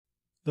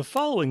The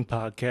following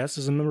podcast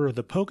is a member of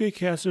the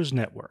Pokecasters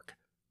Network.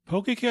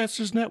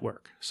 Pokecasters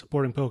Network,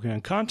 supporting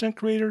Pokemon content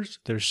creators,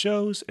 their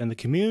shows, and the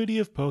community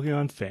of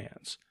Pokemon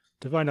fans.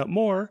 To find out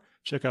more,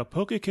 check out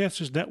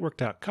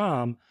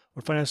PokecastersNetwork.com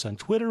or find us on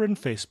Twitter and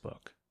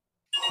Facebook.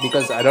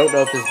 Because I don't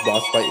know if this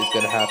boss fight is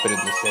going to happen in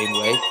the same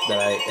way that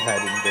I had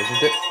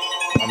envisioned it,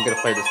 I'm going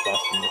to play this boss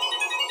from this.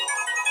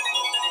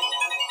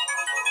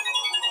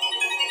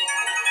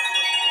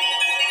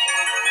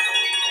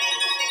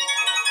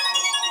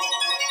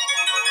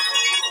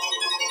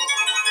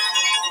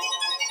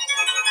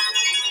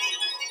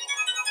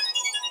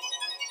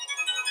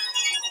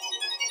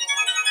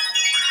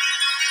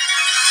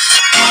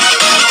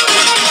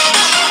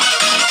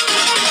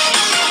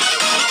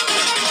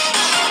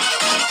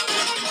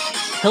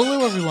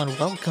 Hello everyone,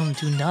 welcome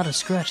to Not a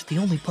Scratch, the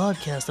only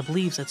podcast that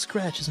believes that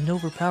Scratch is an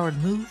overpowered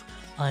move.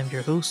 I'm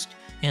your host,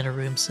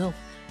 Anaru himself,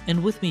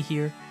 and with me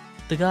here,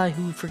 the guy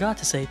who forgot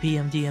to say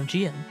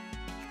PMDMGM.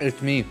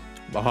 It's me,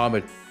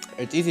 Muhammad.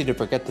 It's easy to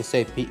forget to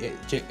say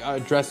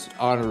address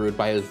Honorud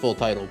by his full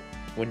title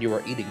when you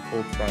are eating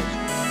cold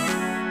fries.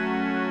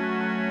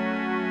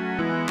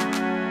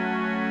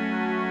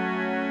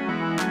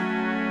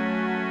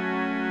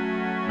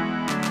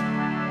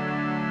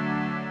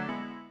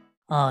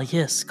 Ah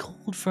yes,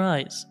 cold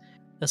fries,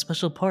 a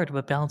special part of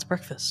a balanced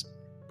breakfast.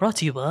 Brought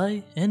to you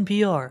by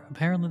NPR.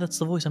 Apparently that's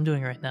the voice I'm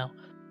doing right now.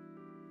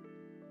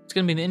 It's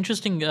going to be an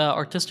interesting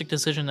artistic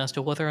decision as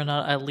to whether or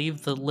not I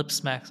leave the lip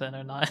smacks in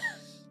or not.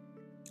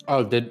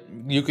 Oh,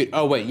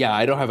 wait, yeah,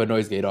 I don't have a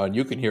noise gate on.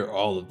 You can hear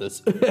all of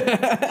this.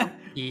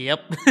 Yep.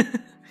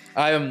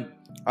 I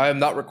am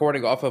not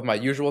recording off of my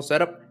usual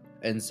setup,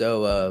 and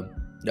so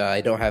I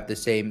don't have the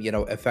same,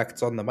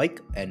 effects on the mic,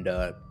 and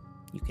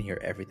you can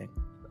hear everything.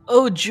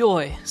 Oh,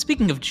 joy.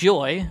 Speaking of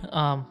joy,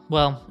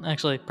 well,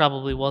 actually,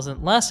 probably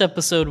wasn't. Last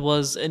episode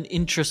was an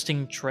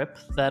interesting trip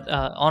that,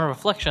 on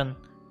reflection,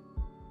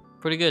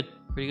 pretty good.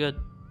 You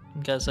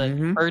gotta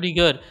say, pretty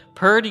good.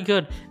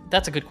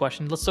 That's a good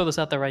question. Let's throw this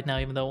out there right now,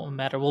 even though it won't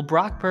matter. Will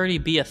Brock Purdy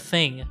be a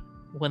thing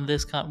when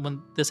this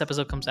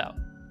episode comes out?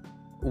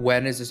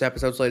 When is this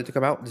episode slated to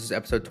come out? This is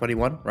episode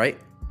 21, right?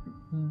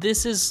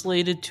 This is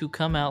slated to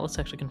come out. Let's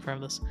actually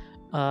confirm this.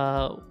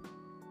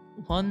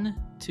 1,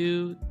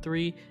 2,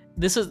 3.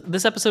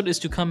 This episode is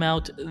to come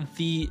out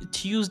the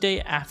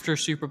Tuesday after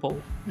Super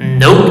Bowl.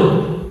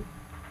 Nope.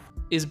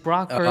 Is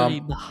Brock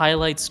Purdy the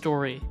highlight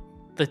story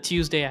the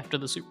Tuesday after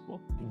the Super Bowl?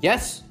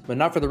 Yes, but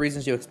not for the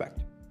reasons you expect.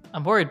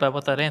 I'm worried by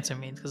what that answer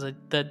means, because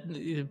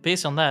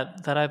based on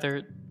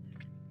that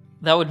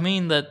would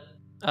mean that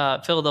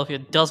Philadelphia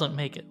doesn't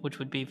make it, which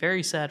would be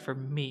very sad for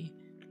me,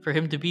 for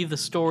him to be the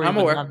story but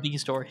not the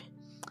story.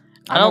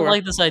 I don't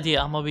like this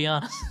idea. I'm gonna be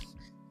honest.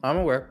 I'm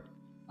aware.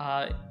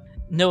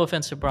 No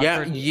offense to Brock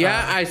Purdy.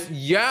 I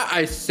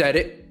said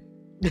it.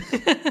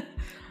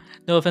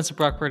 No offense to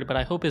Brock Purdy, but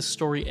I hope his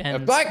story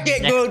ends. If I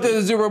can't go to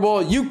the Super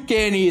Bowl, you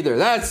can't either.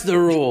 That's the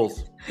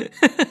rules.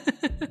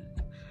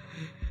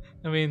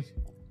 I mean,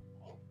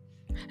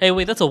 hey,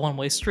 wait, that's a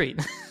one-way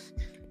street.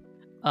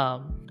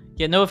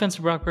 Yeah, no offense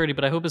to Brock Purdy,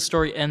 but I hope his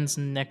story ends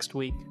next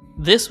week.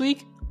 This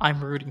week,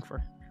 I'm rooting for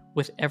him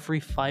with every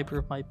fiber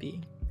of my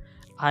being.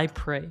 I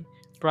pray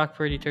Brock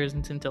Purdy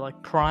turns into like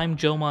prime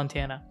Joe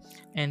Montana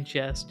and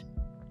just.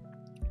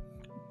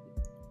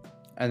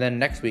 And then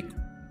next week.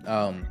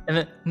 And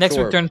then next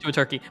week turn into a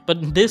turkey.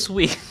 But this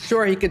week.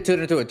 Sure, he could turn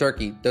into a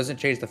turkey. Doesn't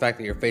change the fact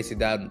that you're facing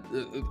down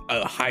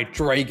a high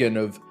dragon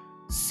of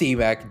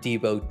C-Mac,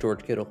 Debo,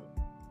 George Kittle.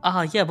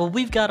 Yeah, but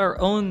we've got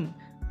our own.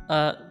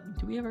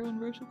 Do we have our own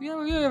version? Yeah,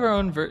 we have our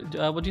own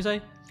what'd you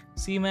say?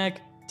 C-Mac,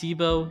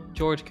 Debo,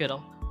 George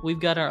Kittle. We've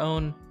got our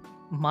own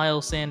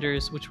Miles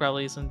Sanders, which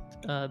probably isn't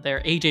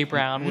there. AJ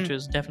Brown, which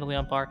is definitely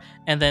on par.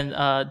 And then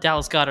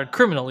Dallas Goedert,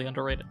 criminally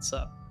underrated.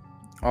 So.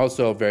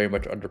 Also very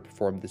much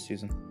underperformed this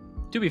season.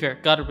 To be fair,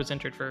 Goddard was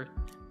injured for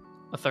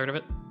a third of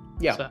it.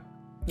 Yeah. So.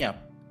 Yeah.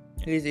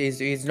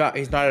 He's not.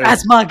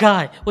 That's my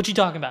guy. What you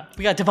talking about?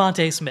 We got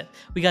Devontae Smith.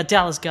 We got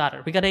Dallas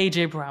Goedert. We got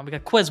AJ Brown. We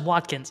got Quez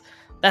Watkins.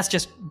 That's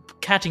just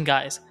catching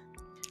guys.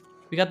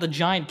 We got the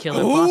giant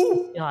killer.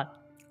 Boston Scott.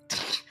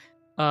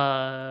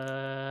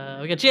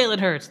 We got Jalen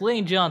Hurts,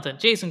 Lane Johnson,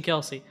 Jason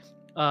Kelsey.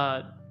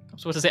 I'm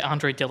supposed to say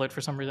Andre Dillard for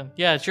some reason.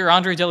 Yeah, sure.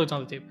 Andre Dillard's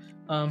on the team.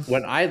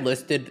 When I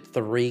listed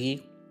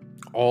 3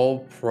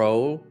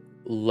 all-pro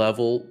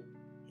level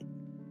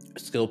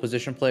skill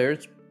position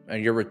players,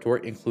 and your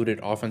retort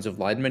included offensive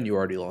linemen, you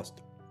already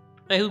lost.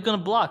 Hey, who's gonna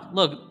block?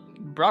 Look,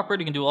 Brock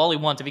Purdy can do all he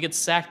wants. If he gets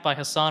sacked by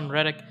Hassan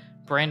Reddick,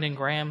 Brandon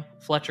Graham,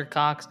 Fletcher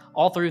Cox,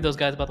 all 3 of those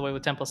guys, by the way,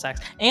 with 10+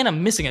 sacks. And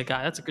I'm missing a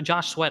guy. That's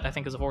Josh Sweat, I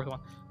think, is the 4th one,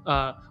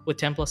 with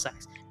 10+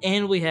 sacks.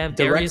 And we have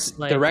Darius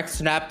Slay. Direct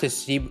snap to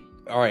Steve.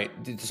 All right,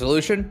 the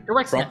solution?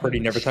 Brock Purdy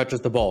never touches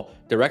the ball.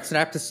 Direct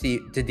snap to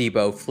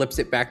Debo, flips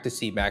it back to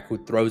C-Mac,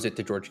 who throws it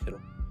to George Kittle.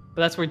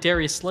 But that's where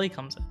Darius Slay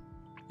comes in.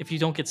 If you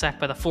don't get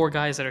sacked by the 4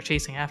 guys that are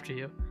chasing after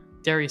you,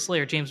 Darius Slay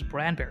or James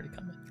Bradbury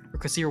come in, or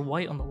Kazir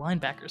White on the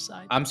linebacker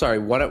side. I'm sorry,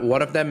 one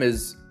of them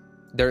is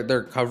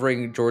they're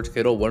covering George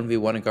Kittle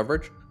 1v1 in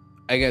coverage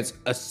against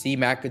a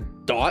C-Mac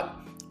dot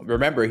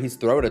Remember, he's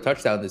thrown a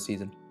touchdown this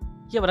season.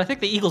 Yeah, but I think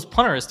the Eagles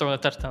punter is throwing a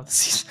touchdown this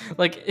season.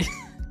 Like,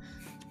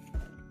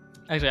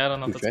 actually, I don't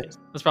know if that's the case.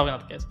 That's probably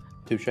not the case.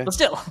 Touche. But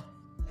still.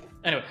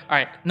 Anyway, all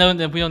right. No,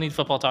 we don't need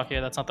football talk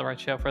here. That's not the right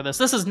show for this.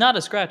 This is Not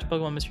a Scratch,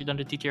 Pokemon Mystery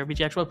Dungeon TTRPG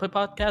Actual Play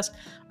Podcast.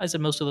 I said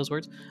most of those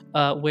words.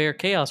 Where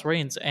chaos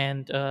reigns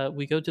and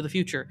we go to the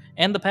future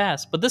and the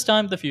past, but this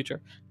time the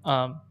future.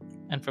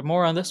 And for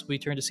more on this, we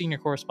turn to senior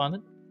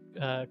correspondent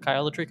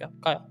Kyle Latrico.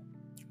 Kyle.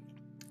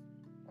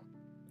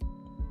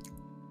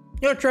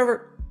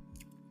 Trevor.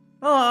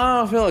 Oh, I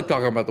don't feel like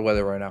talking about the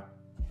weather right now.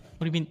 What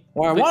do you mean?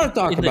 What I want to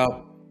talk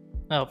about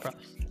Oh,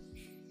 probably.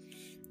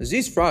 is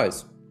these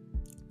fries.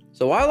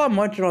 So while I'm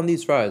munching on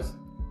these fries,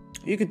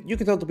 you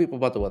could tell the people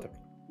about the weather.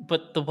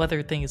 But the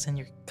weather thing is in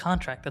your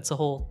contract. That's the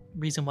whole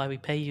reason why we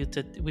pay you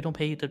to. We don't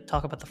pay you to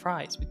talk about the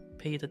fries. We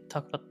pay you to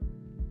talk about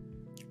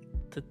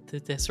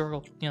the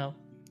historical,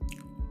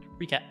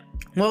 recap.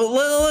 Well,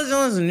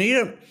 listen.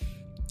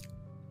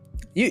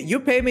 You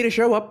pay me to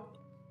show up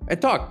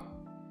and talk.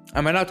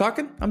 Am I not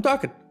talking? I'm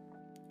talking.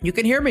 You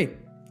can hear me.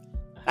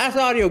 Ask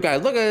the audio guy.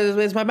 Look,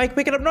 is my mic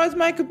picking up noise?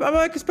 My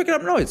mic is picking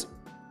up noise.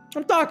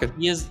 I'm talking.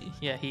 He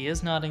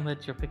is nodding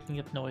that you're picking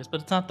up noise,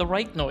 but it's not the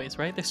right noise,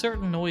 right? There's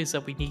certain noise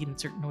that we need and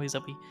certain noise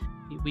that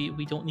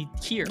we don't need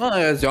here. Well,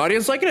 is the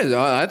audience liking it?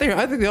 I think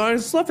the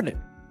audience is loving it.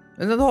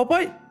 Isn't that the whole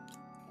point?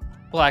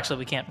 Well, actually,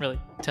 we can't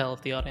really tell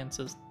if the audience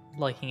is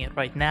liking it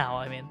right now.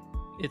 I mean,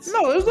 it's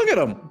No, just look at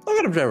them. Look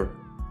at them, Trevor.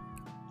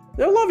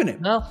 They're loving it.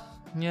 no,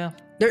 yeah.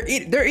 They're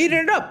eating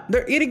it up.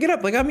 They're eating it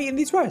up like I'm eating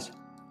these fries.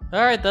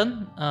 All right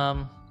then.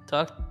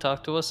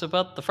 Talk to us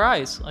about the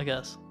fries. I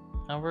guess.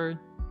 How were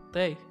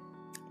they?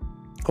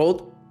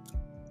 Cold.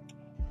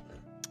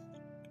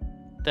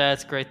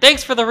 That's great.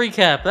 Thanks for the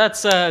recap.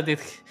 That's Kyle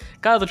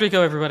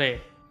Latrico,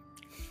 everybody.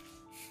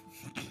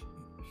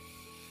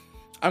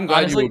 I'm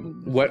glad Honestly-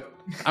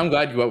 I'm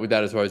glad you went with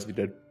that as far as you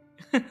did.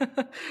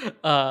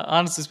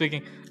 Honestly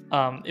speaking,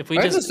 if we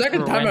That's just the second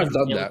threw a time I've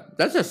random- done that.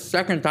 That's the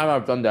second time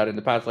I've done that in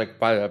the past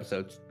 5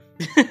 episodes.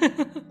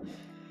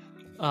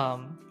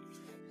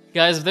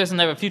 Guys, if there's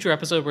another future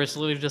episode where it's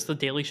literally just the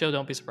daily show,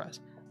 don't be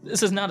surprised.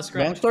 This is not a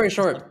scratch. Long story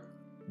short,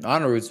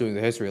 Honoru's doing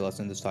the history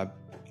lesson this time.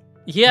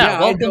 Yeah,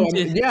 welcome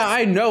to.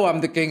 I know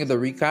I'm the king of the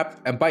recap,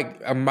 and by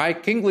my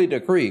kingly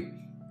decree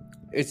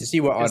is to see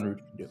what Honoru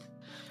can do.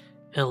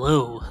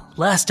 Hello,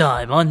 last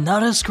time on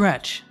Not a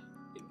Scratch.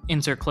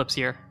 Insert clips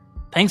here.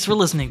 Thanks for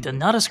listening to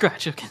Not a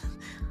Scratch. Okay.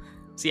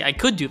 See, I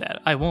could do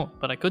that. I won't,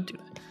 but I could do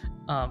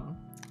that.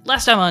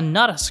 Last time on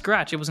Not a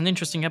Scratch, it was an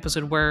interesting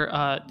episode where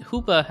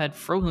Hoopa had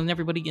frozen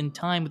everybody in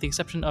time with the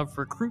exception of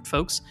recruit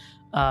folks,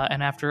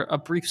 and after a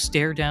brief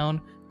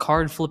stare-down,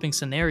 card-flipping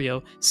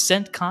scenario,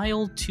 sent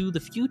Kyle to the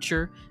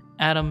future,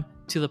 Adam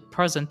to the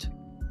present,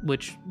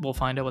 which we'll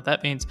find out what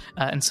that means,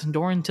 and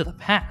Sandoran to the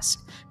past.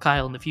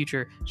 Kyle in the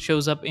future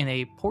shows up in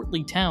a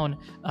portly town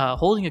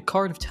holding a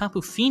card of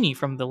Tapu Fini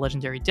from the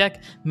legendary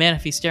deck,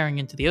 Manaphy staring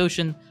into the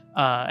ocean,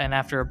 and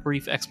after a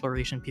brief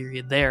exploration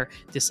period there,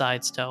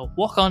 decides to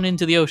walk on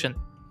into the ocean.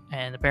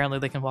 And apparently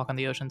they can walk on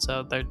the ocean,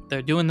 so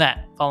they're doing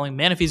that, following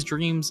Manaphy's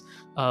dreams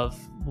of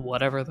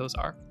whatever those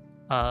are.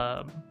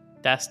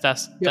 That's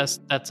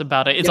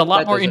about it. It's a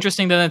lot more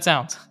interesting than it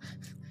sounds.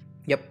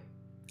 Yep.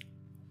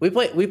 We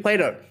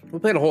played a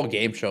whole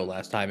game show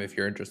last time. If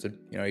you're interested,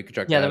 you can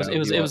check that out.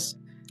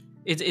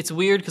 It's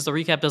weird because the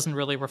recap doesn't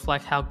really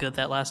reflect how good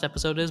that last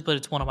episode is, but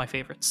it's one of my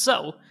favorites.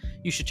 So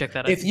you should check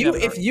that out. If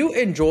you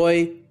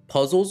enjoy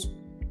puzzles,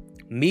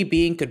 me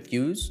being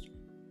confused,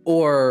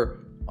 or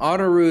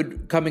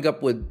Honoru coming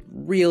up with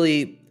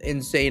really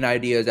insane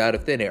ideas out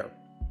of thin air,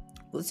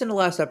 listen to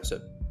last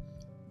episode.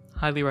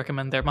 Highly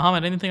recommend there.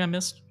 Muhammad, anything I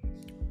missed?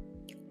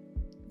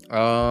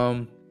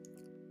 Was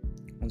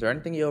there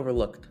anything you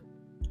overlooked?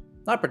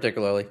 Not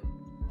particularly.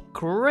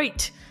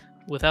 Great.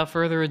 Without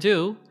further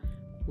ado,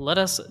 let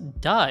us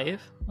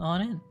dive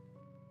on in.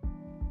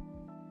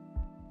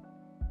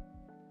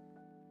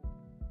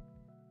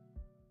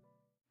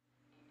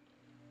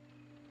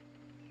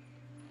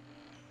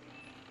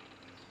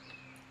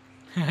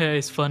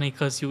 It's funny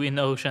because you in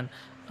the ocean.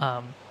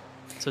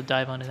 So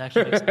dive on it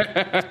actually.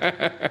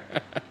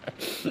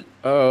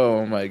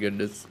 Oh my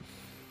goodness.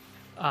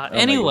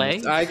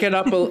 Anyway, I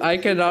cannot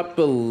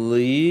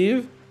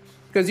believe,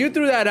 because you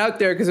threw that out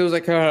there because it was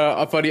like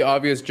a funny,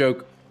 obvious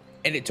joke,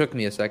 and it took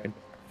me a second.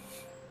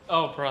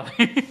 Oh,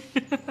 probably.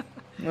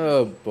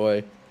 Oh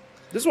boy,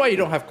 this is why you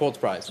don't have cold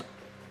fries.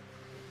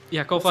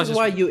 Yeah, cold fries. This is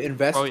why you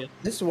invest. Oh, yeah.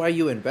 This is why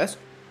you invest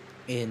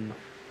in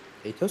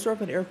a toaster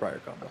oven air fryer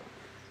combo.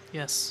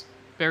 Yes,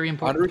 very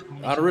important.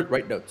 Honoru,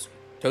 write notes.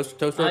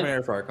 Toaster oven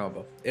air fryer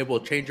combo. It will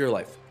change your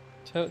life.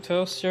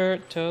 Toaster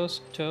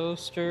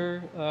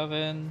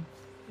oven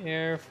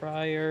air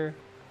fryer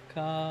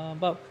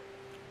combo.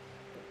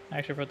 I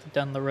actually wrote that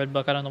down in the red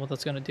book. I don't know what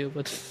that's gonna do,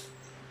 but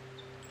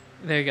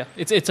there you go.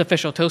 It's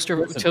official.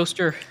 Toaster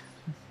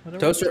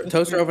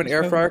oven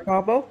air fryer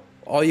combo.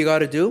 All you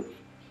gotta do,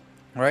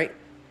 all right?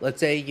 Let's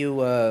say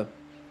you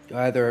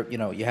either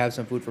you have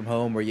some food from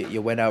home, or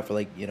you went out for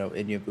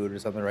Indian food or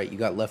something, right? You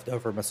got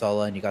leftover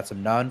masala and you got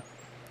some naan.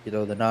 You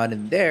throw the naan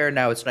in there.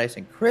 Now it's nice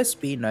and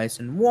crispy, nice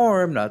and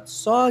warm, not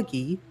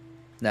soggy.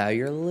 Now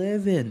you're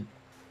living.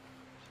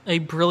 A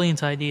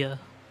brilliant idea.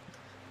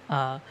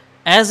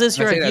 As is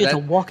your I say idea to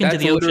walk into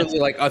the ocean. That's literally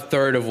like a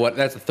third of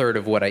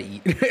what I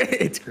eat.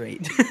 It's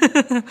great.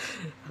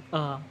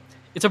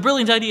 It's a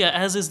brilliant idea,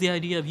 as is the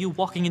idea of you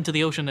walking into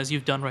the ocean as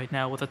you've done right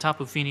now with a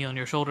Tapu Fini on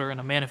your shoulder and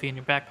a Manaphy in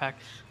your backpack.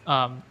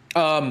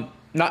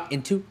 Not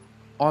into,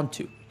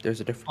 onto.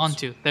 There's a difference.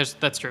 Onto.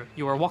 That's true.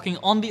 You are walking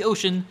on the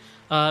ocean,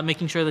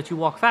 making sure that you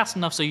walk fast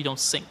enough so you don't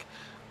sink.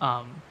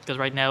 Because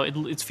right now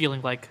it's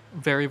feeling like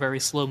very, very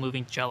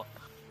slow-moving jello.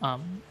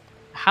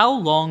 How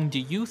long do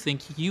you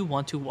think you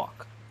want to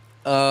walk?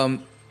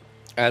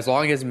 As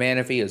long as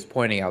Manaphy is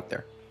pointing out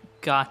there.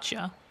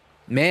 Gotcha.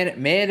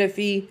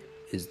 Manaphy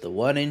is the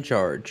one in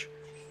charge.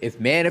 If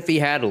Manaphy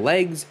had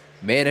legs,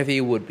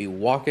 Manaphy would be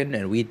walking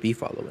and we'd be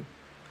following.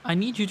 I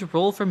need you to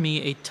roll for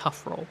me a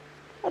tough roll.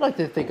 I like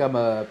to think I'm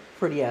a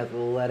pretty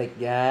athletic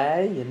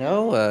guy, you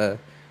know.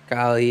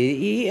 Kyle,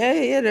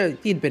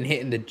 he'd been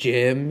hitting the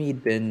gym.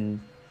 He'd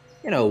been,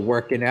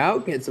 working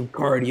out, getting some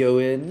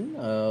cardio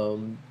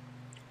in.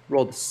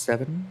 Rolled a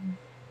 7.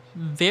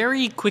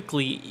 Very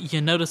quickly,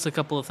 you notice a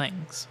couple of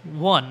things.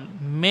 One,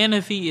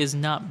 Manaphy is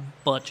not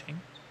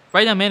budging.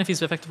 Right now, Manaphy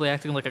is effectively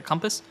acting like a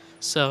compass.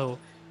 So,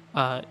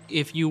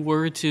 if you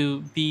were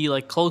to be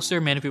like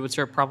closer, Manaphy would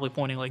start probably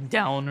pointing like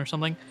down or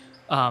something,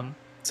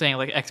 saying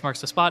like X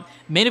marks the spot.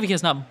 Manaphy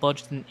has not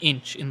budged an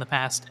inch in the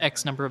past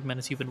X number of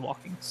minutes you've been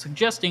walking,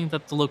 suggesting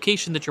that the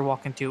location that you're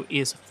walking to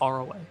is far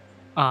away.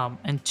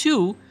 And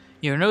two,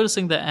 you're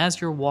noticing that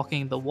as you're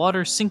walking, the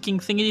water sinking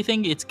thingy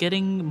thing, it's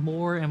getting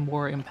more and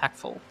more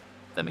impactful.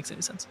 If that makes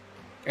any sense.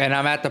 And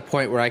I'm at the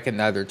point where I can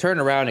either turn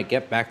around and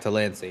get back to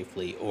land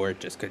safely, or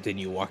just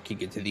continue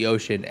walking into the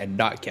ocean and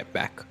not get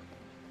back.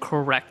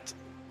 Correct.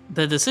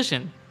 The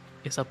decision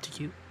is up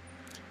to you.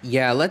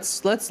 Yeah, let's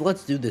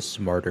do this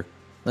smarter.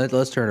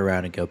 Let's turn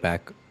around and go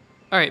back.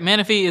 All right,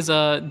 Manaphy is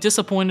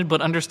disappointed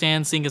but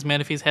understands, seeing as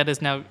Manaphy's head is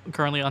now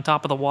currently on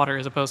top of the water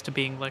as opposed to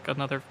being like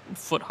another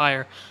foot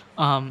higher.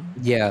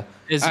 Yeah,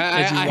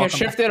 I had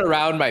shifted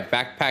around my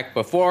backpack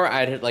before.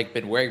 I had like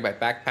been wearing my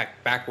backpack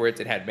backwards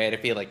and had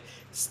Manaphy like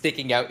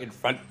sticking out in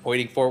front,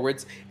 pointing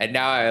forwards. And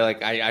now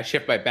I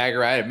shift my bag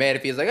around and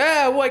Manaphy is like,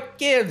 what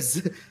gives?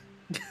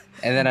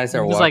 And then I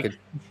start walking.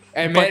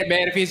 And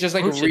Manaphy's just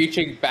like ocean.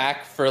 Reaching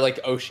back for like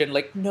ocean,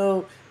 like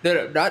no,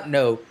 not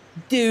no,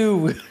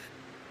 do.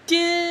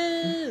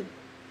 Yeah,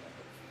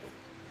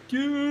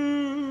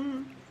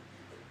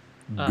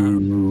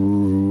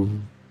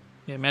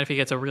 Manaphy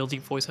gets a real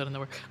deep voice out of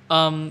nowhere.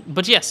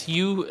 But yes,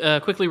 you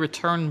quickly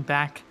return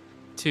back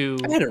to.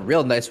 I had a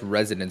real nice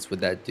resonance with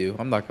that dude.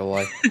 I'm not gonna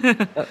lie.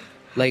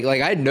 like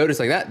I noticed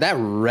like that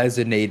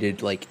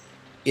resonated like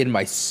in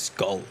my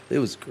skull. It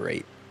was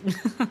great.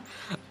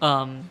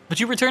 But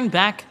you return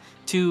back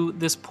to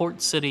this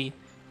port city,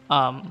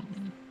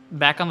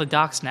 back on the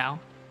docks now,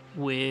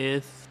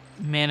 with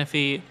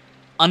Manaphy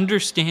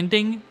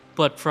understanding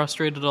but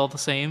frustrated all the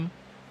same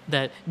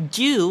that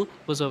Jill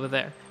was over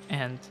there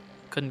and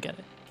couldn't get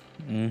it.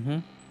 Mm-hmm.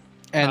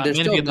 And there's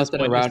still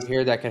nothing around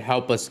here that could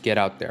help us get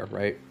out there,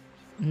 right?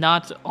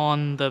 Not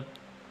on the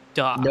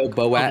dock. No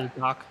Boat.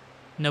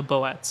 No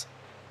Boats.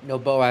 No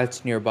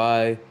Boats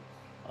nearby.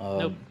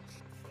 Nope.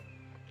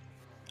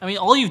 I mean,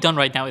 all you've done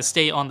right now is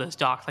stay on this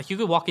dock. Like, you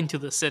could walk into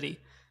the city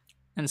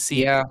and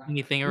see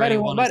anything or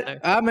anyone is there.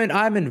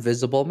 I'm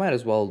invisible. Might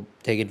as well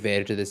take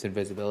advantage of this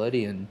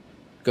invisibility and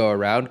go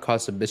around,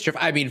 cause some mischief.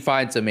 I mean,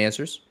 find some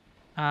answers.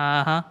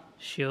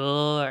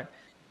 Sure.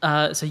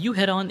 So you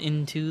head on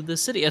into the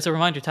city. As a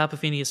reminder, Tapu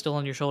Fini is still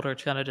on your shoulder,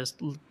 kind of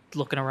just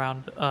looking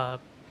around,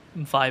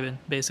 vibing,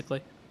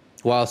 basically.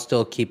 While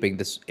still keeping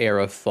this air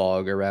of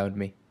fog around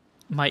me.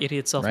 My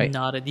idiot self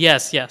nodded.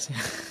 Yes. Yeah,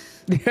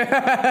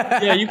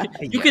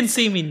 you can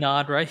see me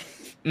nod, right?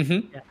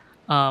 Mm-hmm.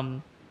 Yeah.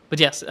 But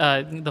yes,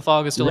 the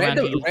fog is still around.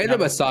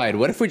 Random aside,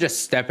 what if we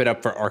just step it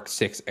up for Arc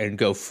 6 and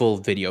go full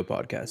video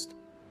podcast?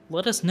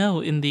 Let us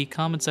know in the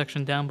comment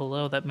section down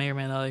below. That may or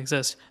may not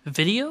exist.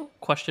 Video? ?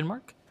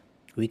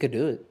 We could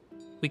do it.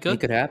 We could. It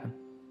could happen.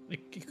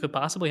 It could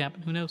possibly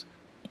happen. Who knows?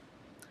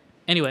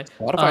 Anyway.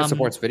 Spotify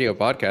supports video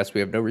podcasts. We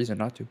have no reason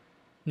not to.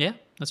 Yeah,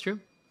 that's true.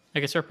 I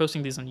could start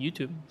posting these on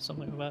YouTube,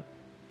 something like that.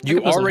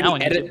 You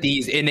already edit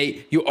these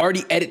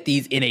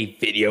in a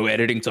video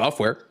editing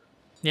software.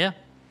 Yeah.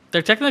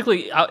 They're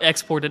technically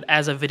exported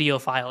as a video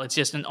file. It's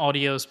just an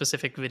audio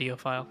specific video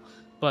file.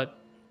 But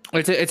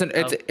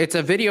it's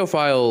a video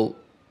file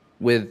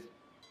with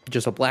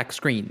just a black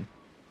screen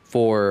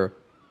for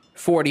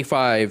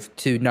 45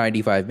 to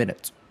 95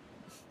 minutes.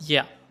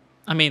 Yeah.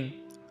 I mean,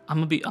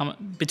 I'm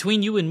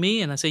between you and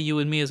me, and I say you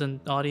and me as an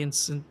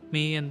audience, and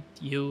me and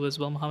you as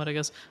well, Muhammad, I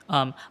guess.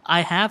 I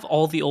have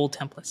all the old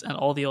templates and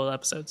all the old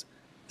episodes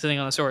sitting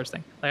on the storage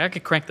thing. Like, I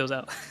could crank those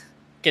out.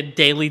 Get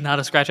daily Not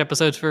a Scratch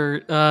episodes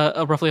for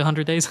roughly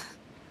 100 days.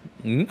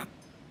 I mean,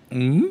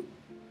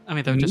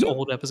 they're just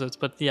old episodes,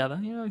 but yeah,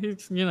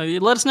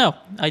 let us know.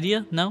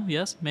 Idea? No?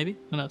 Yes? Maybe?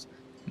 Who knows?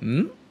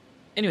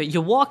 Anyway,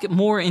 you walk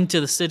more into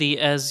the city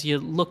as you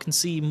look and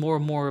see more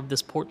and more of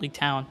this portly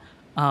town.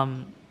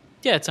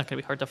 Yeah, it's not going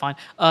to be hard to find.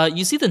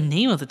 You see the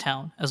name of the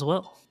town as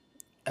well.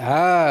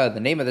 Ah, the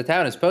name of the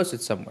town is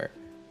posted somewhere.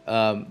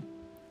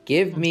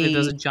 Give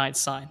There's a me giant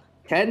sign.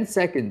 10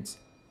 seconds.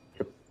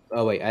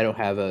 Oh, wait, I don't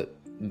have a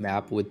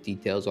map with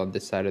details on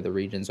this side of the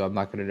region, so I'm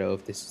not going to know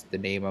if this is the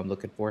name I'm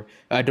looking for.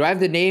 Do I have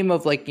the name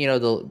of, like,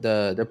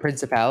 the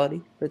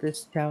principality for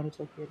this town is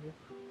located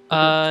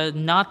here?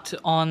 Not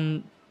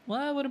on.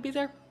 Well, would it be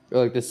there?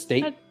 Or, like, the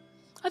state?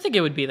 I think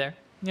it would be there.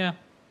 Yeah.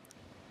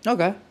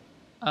 Okay.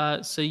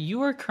 So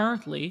you are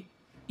currently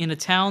in a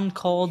town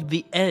called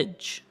The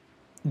Edge.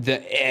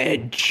 The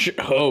Edge.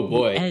 Oh,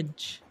 boy.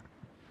 Edge.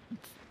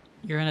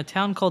 You're in a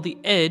town called The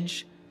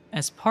Edge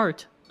as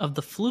part of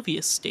the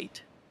Fluvius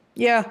state.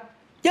 Yeah.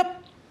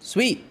 Yep.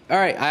 Sweet. All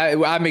right.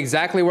 I'm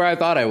exactly where I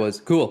thought I was.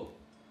 Cool.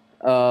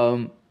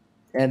 And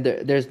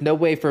there's no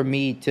way for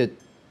me to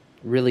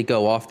really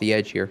go off the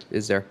edge here,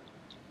 is there?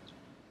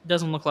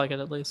 Doesn't look like it,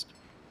 at least.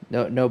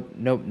 No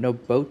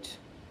boat.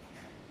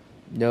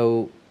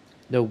 No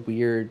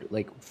weird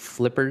like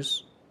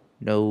flippers.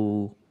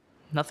 No.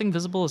 Nothing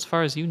visible as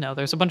far as you know.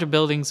 There's a bunch of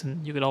buildings,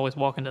 and you could always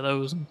walk into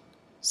those and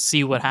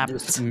see what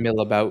happens. Just mill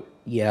about.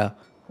 Yeah.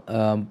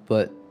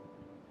 But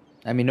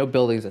I mean, no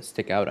buildings that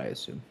stick out, I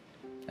assume.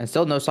 And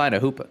still no sign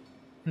of Hoopa.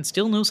 And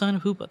still no sign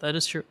of Hoopa. That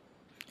is true.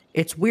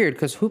 It's weird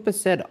because Hoopa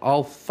said,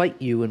 I'll fight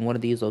you in one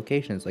of these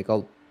locations. Like,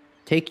 I'll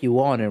take you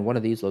on in one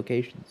of these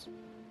locations.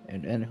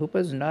 And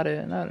Hoopa's not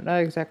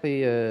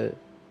exactly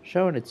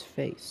showing its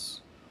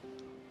face.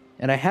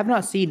 And I have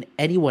not seen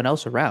anyone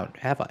else around,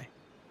 have I?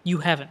 You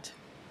haven't.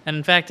 And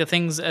in fact, you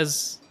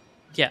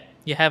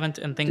haven't,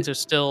 and things are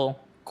still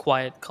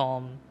quiet,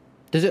 calm.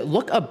 Does it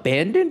look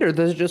abandoned, or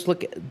does it just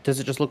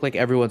look like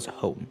everyone's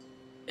home?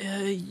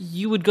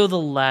 You would go the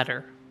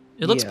latter.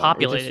 It looks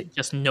populated,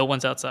 just no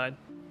one's outside.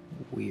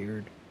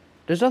 Weird.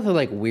 There's nothing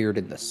like weird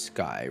in the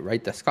sky,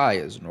 right? The sky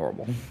is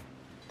normal.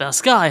 The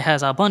sky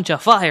has a bunch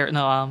of fire.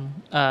 No,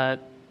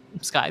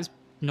 sky's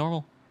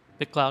normal.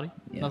 Bit cloudy.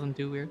 Yeah. Nothing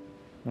too weird.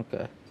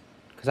 Okay.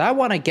 Because I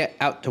want to get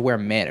out to where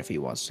Manaphy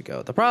wants to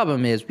go. The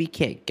problem is we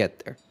can't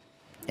get there.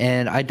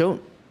 And I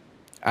don't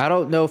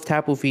know if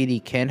Tapu Fini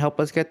can help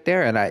us get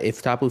there. And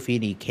if Tapu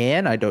Fini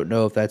can, I don't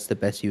know if that's the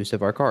best use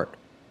of our card.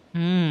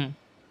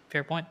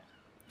 Fair point.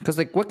 Because,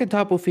 like, what can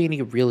Tapu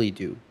Fini really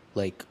do?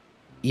 Like,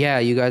 yeah,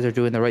 you guys are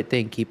doing the right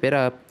thing. Keep it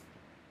up.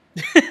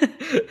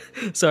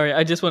 Sorry,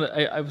 I just want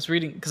to. I was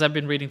reading because I've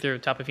been reading through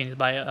Tapu Fini's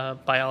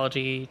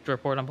biology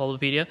report on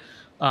Bulbapedia.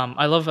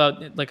 I love how,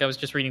 like, I was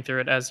just reading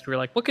through it as you were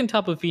like, what can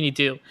Tapu Fini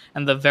do?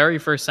 And the very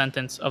first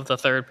sentence of the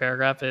third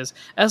paragraph is,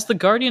 as the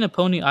guardian of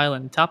Pony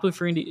Island, Tapu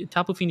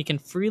Fini can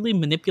freely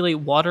manipulate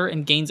water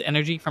and gains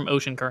energy from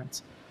ocean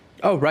currents.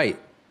 Oh, right.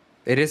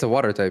 It is a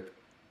water type.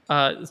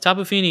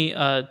 Tapu Fini,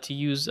 to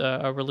use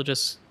a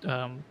religious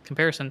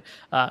comparison,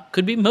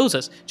 could be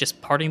Moses,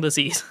 just parting the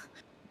seas.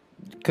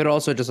 Could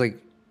also just, like,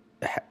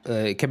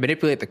 can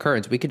manipulate the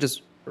currents. We could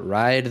just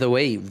ride the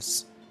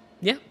waves.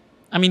 Yeah.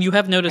 I mean, you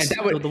have noticed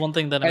the one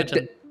thing that I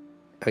mentioned.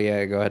 Oh,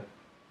 yeah, go ahead.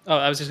 Oh,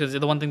 I was just going to say,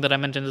 the one thing that I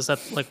mentioned is that,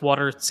 like,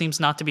 water seems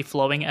not to be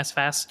flowing as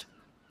fast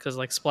because,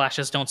 like,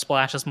 splashes don't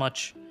splash as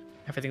much.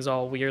 Everything's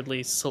all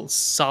weirdly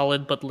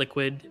solid but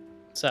liquid.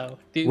 So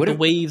the waves don't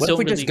really exist. What if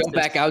we just go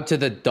back out to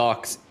the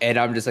docks and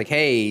I'm just like,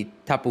 hey,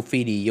 Tapu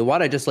Fini, you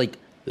want to just, like,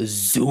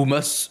 zoom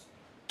us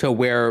to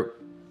where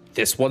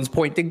this one's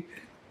pointing?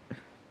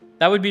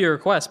 That would be your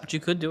request, but you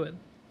could do it.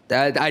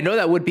 I know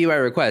that would be my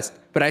request,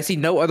 but I see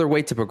no other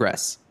way to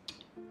progress.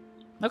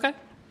 Okay,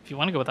 if you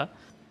want to go with that.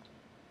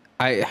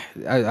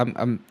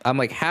 I'm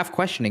like half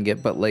questioning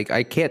it, but, like,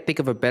 I can't think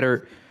of a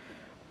better.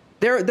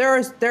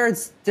 There's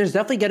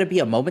definitely gonna be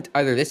a moment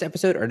either this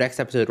episode or next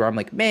episode where I'm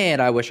like, man,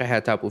 I wish I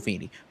had Tapu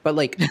Fini, but,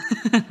 like,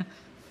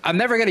 I'm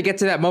never gonna get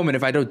to that moment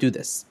if I don't do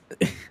this.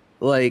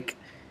 Like,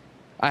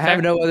 I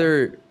have no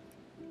other.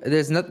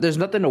 There's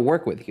nothing to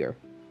work with here,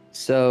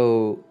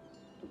 so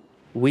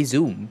we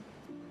zoom.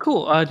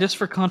 Cool. Just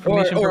for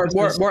confirmation or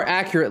purposes. more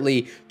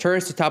accurately,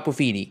 turns to Tapu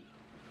Fini.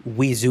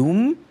 We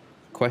zoom?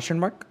 Question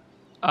mark.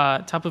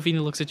 Tapu Fini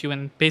looks at you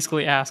and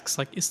basically asks,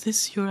 like, is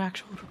this your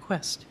actual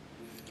request?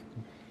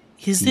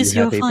 Is this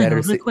your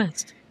final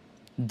request?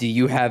 Do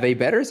you have a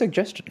better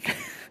suggestion?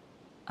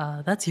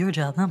 That's your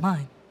job, not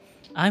mine.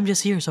 I'm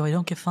just here so I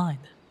don't get fined.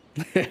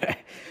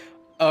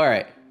 All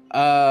right.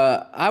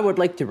 I would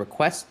like to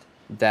request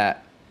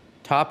that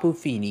Tapu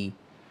Fini.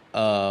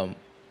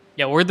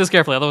 Yeah, word this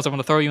carefully, otherwise I'm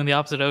going to throw you in the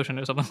opposite ocean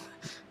or something.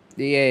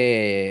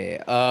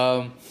 Yeah.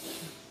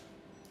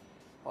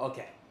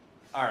 Okay.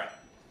 All right.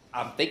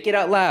 I'm thinking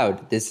out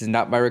loud. This is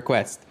not my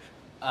request.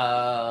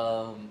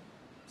 So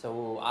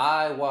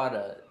I want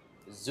to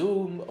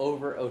zoom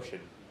over ocean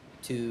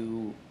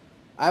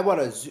I want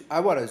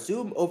to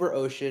zoom over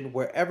ocean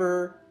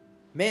wherever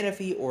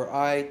Manaphy or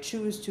I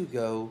choose to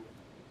go,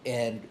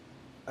 and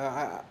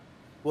well,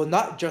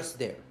 not just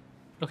there.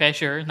 Okay,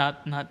 sure.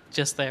 Not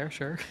just there,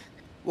 sure.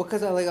 Well,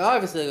 because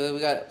obviously we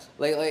got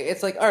like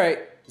it's like, all right,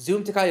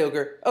 zoom to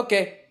Kyogre.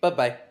 Okay,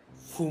 bye.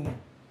 Boom.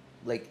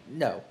 Like,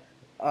 no.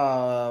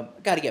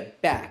 Got to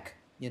get back,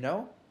 you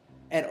know?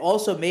 And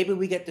also, maybe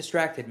we get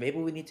distracted. Maybe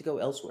we need to go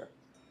elsewhere.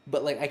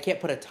 But, like, I can't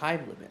put a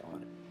time limit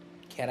on it.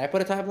 Can I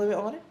put a time limit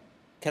on it?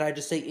 Can I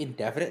just say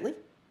indefinitely?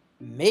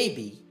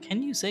 Maybe.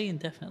 Can you say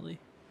indefinitely?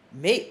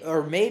 Maybe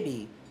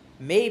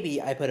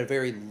I put a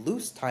very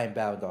loose time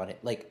bound on it.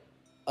 Like,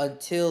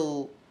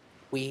 until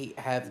we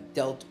have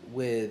dealt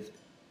with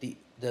the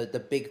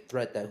big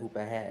threat that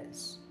Hoopa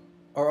has.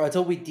 Or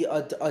until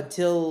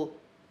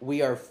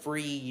we are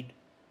freed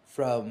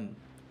from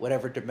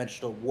whatever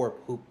dimensional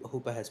warp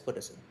Hoopa has put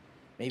us in.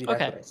 Maybe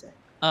that's what I say.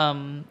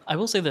 I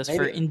will say this. Maybe.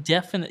 For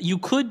indefinite, you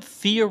could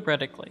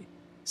theoretically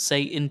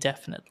say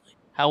indefinitely.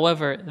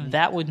 However,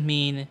 that would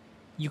mean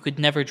you could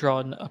never draw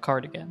a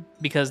card again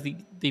because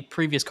the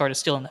previous card is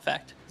still in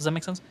effect. Does that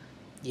make sense?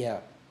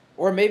 Yeah.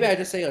 Or maybe I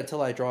just say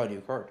until I draw a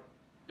new card.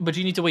 But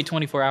you need to wait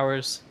 24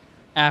 hours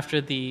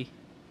after the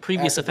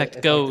previous After the effect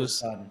effect goes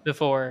is done.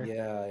 before.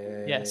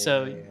 Yeah.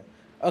 So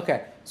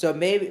Okay, so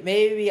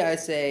maybe I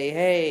say,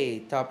 hey,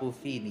 Tapu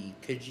Fini,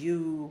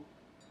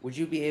 would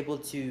you be able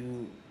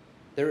to?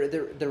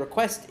 The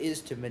request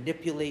is to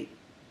manipulate,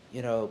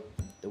 the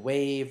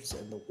waves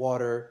and the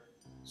water,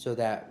 so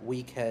that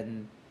we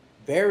can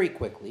very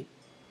quickly,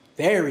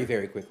 very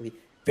very quickly,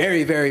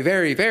 very very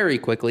very very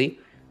quickly,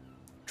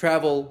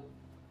 travel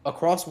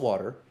across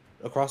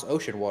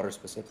ocean water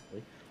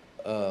specifically,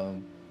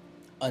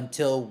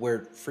 until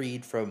we're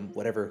freed from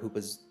whatever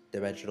Hoopa's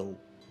dimensional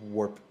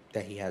warp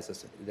that he has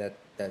us that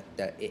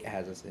it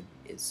has us in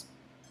is.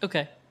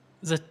 okay.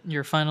 Is that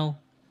your final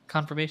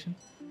confirmation?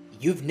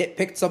 You've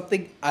nitpicked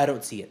something. I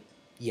don't see it.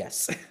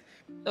 Yes.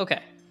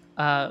 Okay.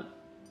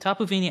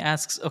 Tapu Fini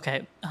asks,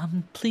 okay,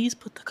 please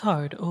put the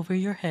card over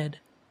your head.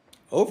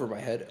 Over my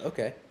head.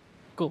 Okay.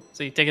 Cool.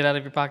 So you take it out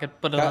of your pocket,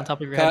 put it on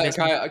top of your head.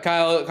 basically.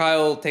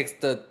 Kyle takes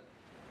the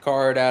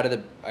card out of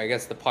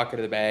the pocket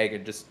of the bag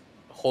and just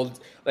holds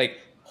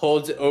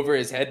it over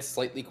his head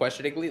slightly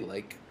questioningly,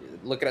 like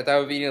looking at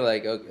Tapu Fini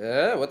like,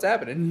 what's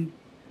happening?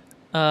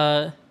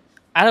 Out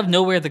of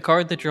nowhere, the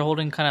card that you're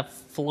holding kind of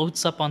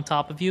floats up on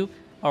top of you.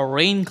 A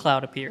rain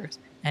cloud appears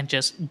and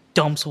just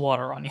dumps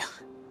water on you.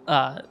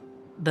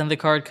 Then the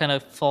card kind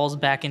of falls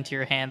back into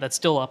your hand that's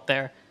still up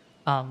there.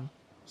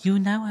 You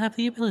now have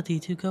the ability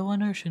to go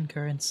on ocean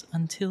currents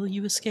until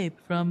you escape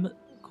from,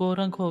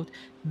 quote-unquote,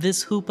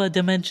 this Hoopa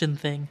dimension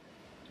thing.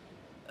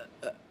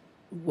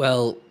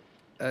 Well,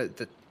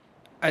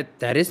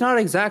 that is not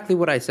exactly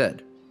what I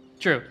said.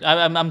 True.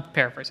 I'm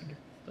paraphrasing here.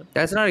 But.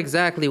 That's not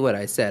exactly what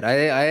I said.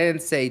 I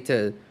didn't say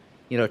to,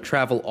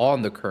 travel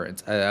on the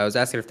currents. I was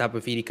asking if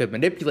Tapu Fini could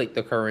manipulate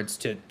the currents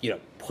to,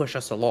 push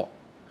us along.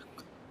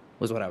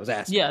 Was what I was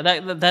asking. Yeah,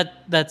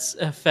 that's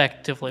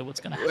effectively what's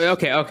gonna happen.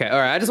 Okay, all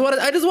right. I just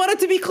wanted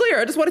to be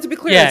clear.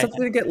 Yeah.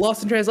 Something to get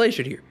lost in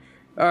translation here.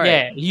 All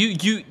right.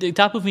 Yeah,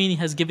 Tapu Fini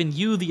has given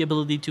you the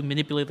ability to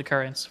manipulate the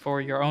currents for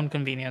your own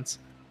convenience.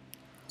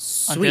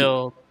 Sweet.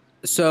 Until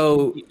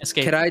So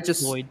escape can I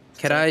just void.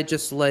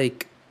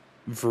 like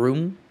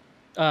vroom?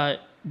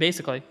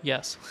 Basically,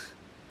 yes.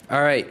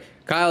 All right.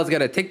 Kyle's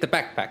gonna take the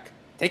backpack,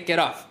 take it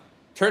off,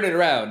 turn it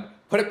around,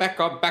 put it back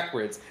on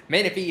backwards.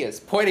 Manaphy is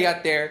pointing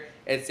out there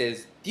and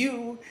says,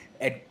 "Do,"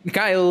 and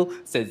Kyle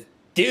says,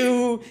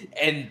 "Do,"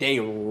 and they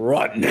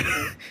run.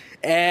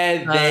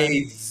 And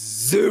they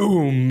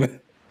zoom.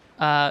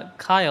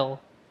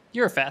 Kyle,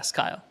 you're a fast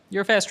Kyle.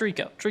 You're a fast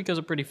Trico. Tricos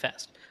are pretty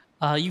fast.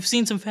 You've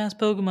seen some fast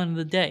Pokemon in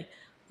the day.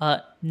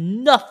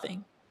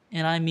 Nothing,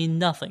 and I mean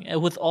nothing,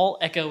 with all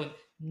echo and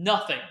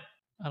nothing.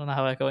 I don't know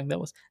how echoing that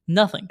was.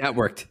 Nothing. That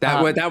worked.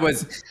 That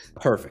was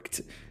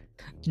perfect.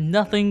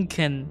 Nothing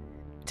can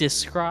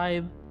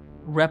describe,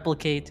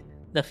 replicate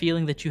the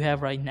feeling that you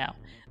have right now.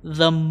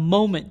 The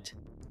moment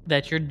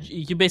that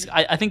you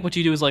basically, I think what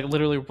you do is like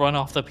literally run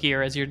off the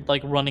pier as you're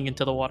like running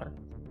into the water.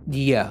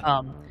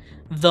 Yeah.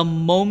 The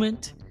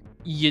moment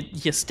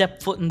you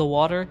step foot in the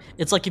water,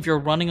 it's like if you're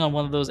running on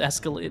one of those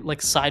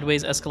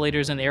sideways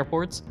escalators in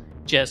airports.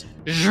 Just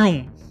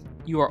zoom,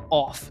 you are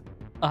off.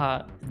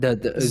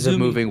 The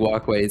moving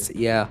walkways,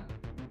 yeah.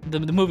 The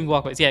moving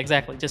walkways, yeah,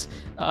 exactly. Just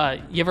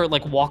you ever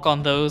like walk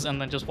on those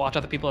and then just watch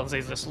other people as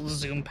they just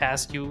zoom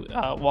past you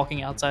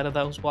walking outside of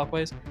those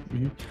walkways?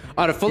 Mm-hmm.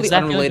 On a fully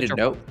unrelated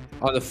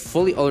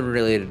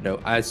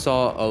note, I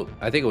saw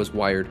I think it was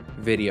Wired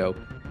video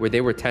where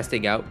they were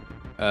testing out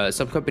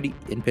some company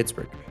in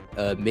Pittsburgh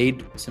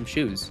made some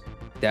shoes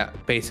that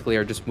basically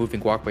are just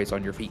moving walkways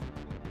on your feet,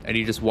 and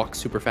you just walk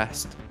super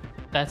fast.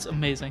 That's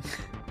amazing.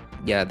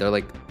 Yeah, they're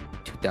like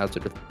 $2,000 to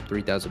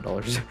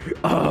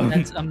 $3,000.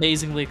 That's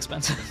amazingly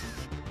expensive.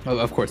 Oh,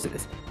 of course it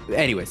is.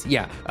 Anyways,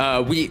 yeah,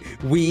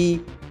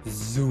 we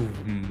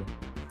zoom.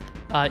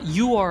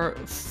 You are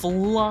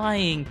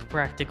flying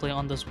practically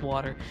on this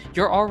water.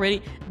 You're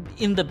already,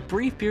 in the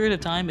brief period of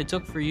time it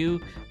took for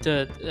you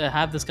to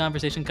have this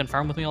conversation,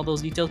 confirm with me all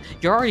those details,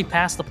 you're already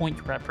past the point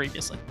you were at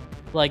previously.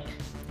 Like,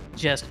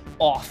 just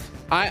off.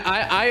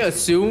 I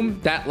assume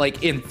that,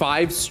 like, in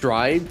 5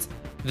 strides,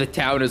 the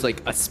town is,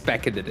 like, a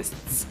speck in the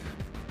distance.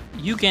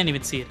 You can't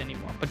even see it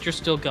anymore, but you're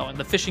still going.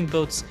 The fishing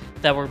boats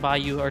that were by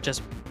you are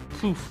just,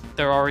 poof,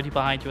 they're already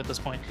behind you at this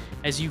point.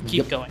 as you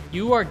keep going.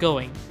 You are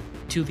going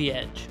to the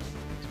edge.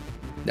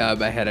 In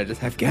my head, I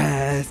just have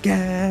gas.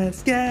 Gotta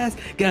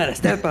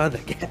step on the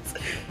gas.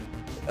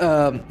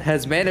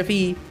 Has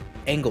Manaphy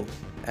angled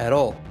at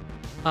all?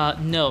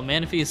 No,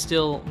 Manaphy is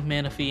still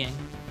Manaphying.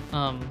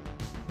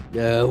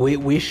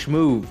 Wish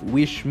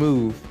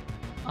move.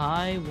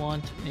 I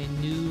want a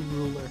new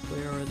ruler.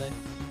 Where are they?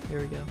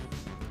 Here we go.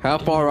 How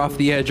far off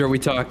the edge are we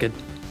talking?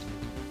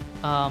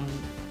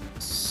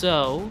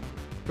 So,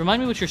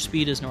 remind me what your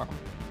speed is normal.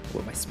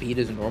 What my speed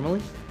is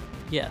normally?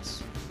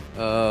 Yes.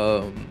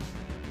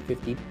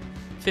 15.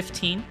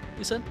 15,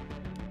 you said?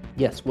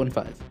 Yes,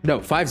 15. No,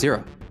 50.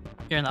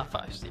 You're not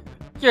 50.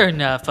 You're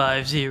not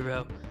 50.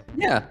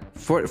 Yeah,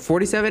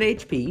 47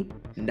 HP,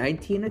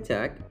 19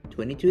 attack,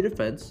 22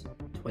 defense,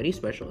 20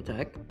 special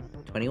attack,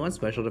 21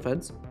 special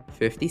defense,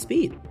 50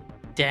 speed.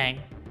 Dang,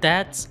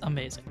 that's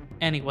amazing.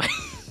 Anyway.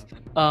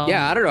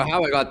 Yeah, I don't know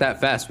how I got that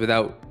fast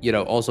without,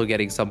 also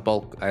getting some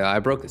bulk. I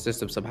broke the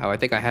system somehow. I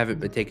think I haven't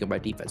been taking my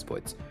defense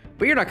points.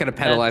 But you're not going to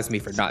penalize me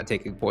for not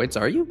taking points,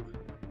 are you?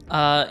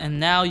 And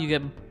now you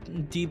get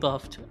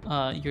debuffed.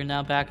 You're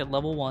now back at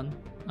level 1.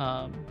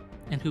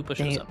 And Hoopa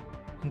shows up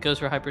and goes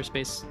for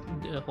hyperspace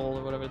hole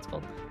or whatever it's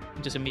called.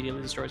 And just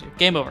immediately destroys you.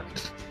 Game over.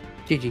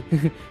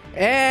 GG.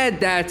 And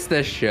that's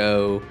the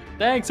show.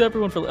 Thanks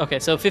everyone for... Okay,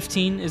 so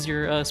 15 is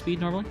your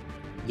speed normally?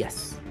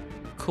 Yes.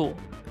 Cool.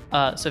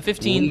 So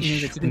 15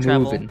 means that you can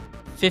travel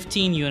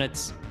 15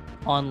 units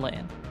on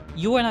land.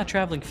 You are not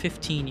traveling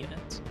 15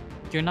 units.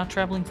 You're not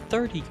traveling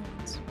 30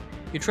 units.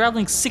 You're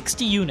traveling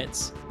 60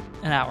 units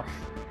an hour.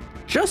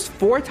 Just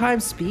 4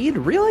 times speed?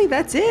 Really?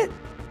 That's it?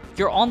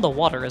 You're on the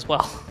water as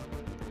well.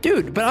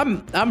 Dude, but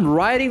I'm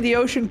riding the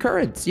ocean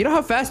currents. You know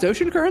how fast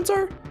ocean currents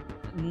are?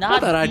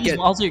 Not that I'd get...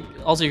 Also,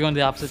 you're going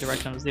the opposite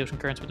direction as the ocean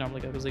currents would normally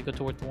go, because they go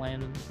toward the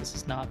land, and this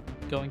is not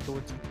going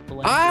towards the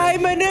land. I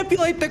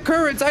manipulate the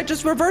currents. I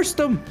just reversed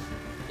them.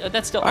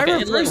 That's still...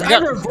 Okay, I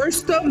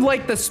reversed them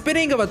like the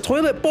spinning of a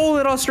toilet bowl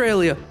in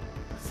Australia.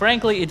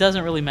 Frankly, it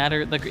doesn't really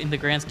matter in the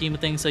grand scheme of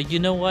things, so you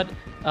know what?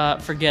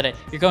 Forget it.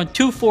 You're going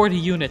 240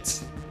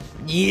 units.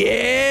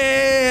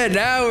 Yeah,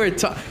 now we're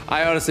talking.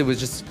 I honestly was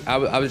just...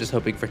 I was just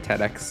hoping for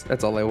 10x.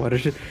 That's all I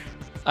wanted.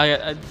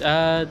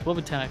 What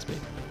would 10x be?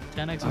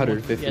 10x?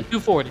 150. Yeah,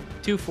 240.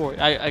 240.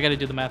 I gotta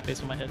do the math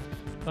based on my head.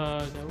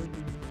 That would be...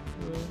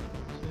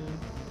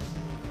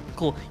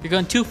 Cool. You're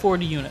going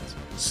 240 units.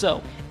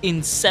 So,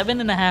 in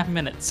 7.5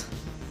 minutes...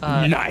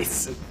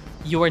 nice.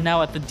 You are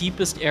now at the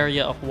deepest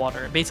area of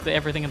water. Basically,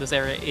 everything in this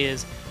area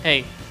is,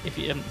 hey, if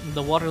you,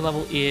 the water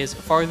level is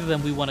farther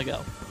than we want to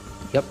go.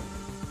 Yep.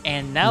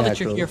 And now that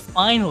you're here,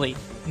 finally,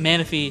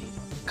 Manaphy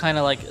kind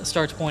of like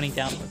starts pointing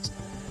downwards.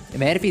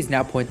 Manaphy is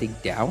now pointing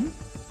down?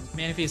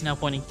 Manaphy is now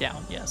pointing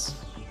down, yes.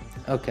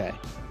 Okay.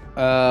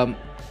 I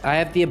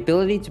have the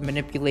ability to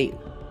manipulate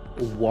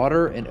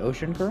water and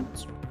ocean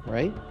currents,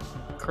 right?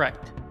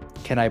 Correct.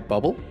 Can I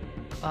bubble?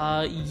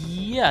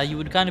 Yeah, you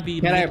would kind of be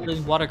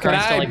manipulating water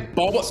currents to like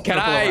bubble? Can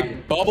I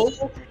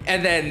bubble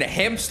and then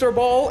hamster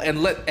ball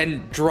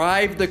and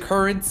drive the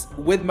currents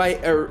with my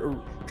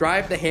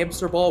drive the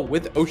hamster ball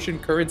with ocean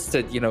currents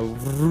to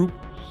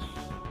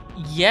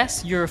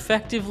Yes, you're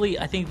effectively.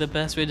 I think the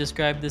best way to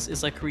describe this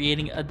is like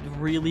creating a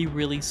really,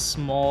 really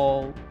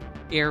small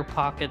air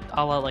pocket,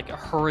 a la like a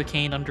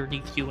hurricane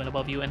underneath you and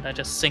above you, and that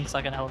just sinks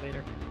like an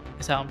elevator.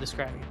 Is how I'm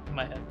describing it in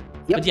my head.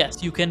 Yep. But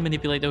yes, you can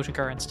manipulate ocean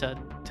currents to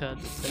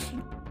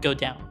go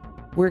down.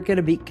 We're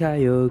gonna beat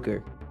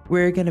Kyogre.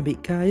 We're gonna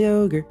beat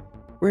Kyogre.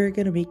 We're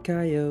gonna beat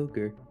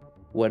Kyogre.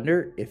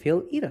 Wonder if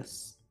he'll eat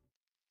us.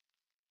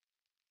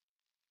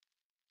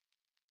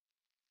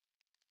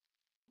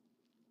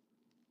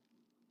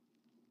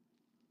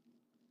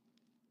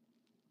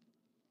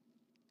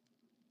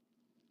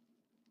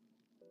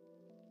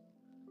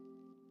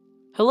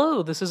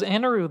 Hello, this is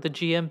Anaru, the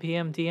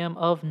GM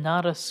of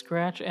Not a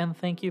Scratch, and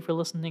thank you for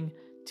listening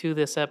to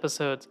this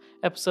episode.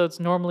 Episodes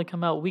normally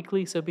come out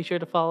weekly, so be sure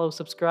to follow,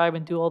 subscribe,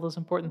 and do all those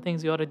important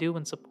things you ought to do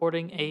when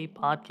supporting a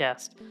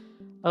podcast.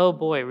 Oh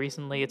boy,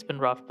 recently it's been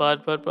rough,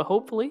 but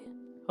hopefully,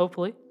 I've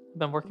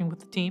been working with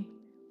the team.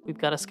 We've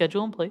got a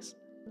schedule in place.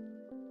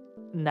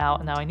 Now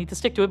I need to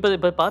stick to it,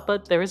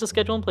 but there is a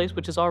schedule in place,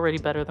 which is already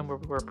better than where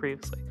we were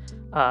previously.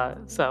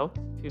 So,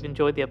 if you've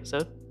enjoyed the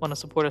episode, want to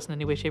support us in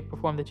any way, shape, or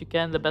form that you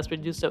can, the best way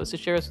to do so is to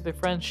share us with your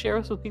friends, share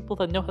us with people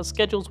that know how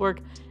schedules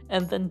work,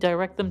 and then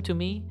direct them to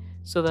me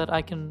so that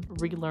I can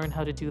relearn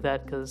how to do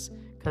that, because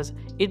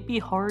it'd be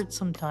hard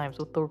sometimes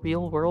with the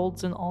real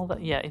worlds and all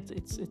that. Yeah,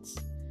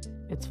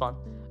 it's fun.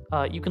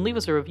 You can leave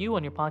us a review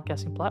on your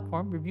podcasting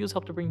platform. Reviews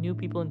help to bring new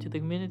people into the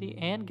community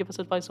and give us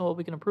advice on what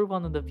we can improve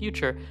on in the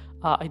future.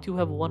 I do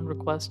have one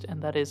request,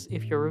 and that is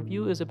if your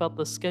review is about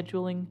the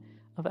scheduling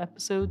of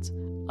episodes,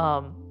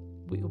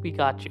 we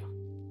got you.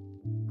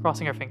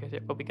 Crossing our fingers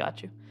here, but we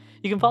got you.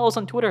 You can follow us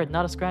on Twitter at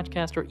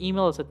notascratchcast or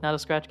email us at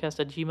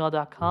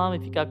notascratchcast@gmail.com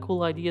if you got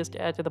cool ideas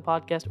to add to the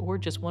podcast or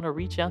just want to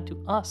reach out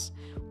to us.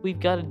 We've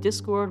got a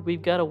Discord,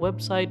 we've got a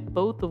website,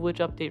 both of which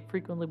update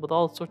frequently with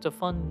all sorts of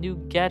fun new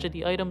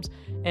gadgety items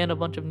and a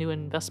bunch of new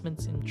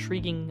investments,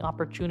 intriguing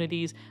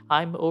opportunities.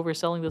 I'm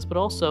overselling this, but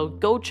also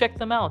go check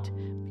them out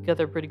because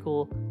they're pretty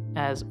cool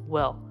as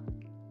well.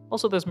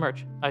 Also, there's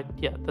merch.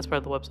 That's part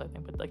of the website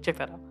thing, but check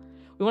that out.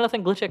 We want to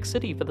thank Glitch X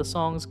City for the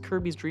songs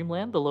Kirby's Dream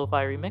Land, the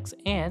Lo-Fi remix,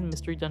 and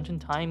Mystery Dungeon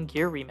Time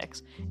Gear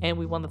remix. And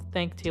we want to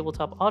thank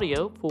Tabletop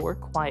Audio for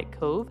Quiet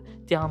Cove,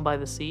 Down by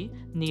the Sea,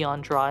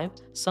 Neon Drive,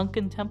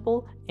 Sunken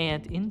Temple,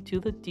 and Into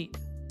the Deep.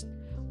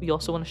 We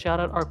also want to shout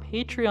out our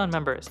Patreon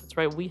members. That's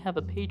right, we have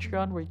a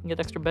Patreon where you can get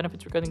extra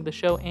benefits regarding the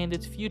show and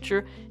its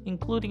future,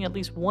 including at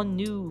least one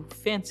new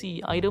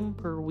fancy item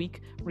per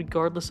week,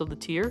 regardless of the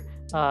tier,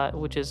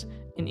 which is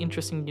an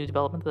interesting new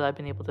development that I've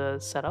been able to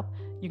set up.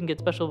 You can get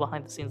special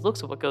behind-the-scenes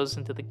looks of what goes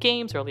into the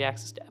games, early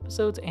access to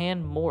episodes,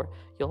 and more.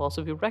 You'll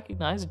also be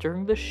recognized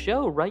during the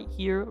show right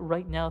here,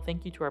 right now.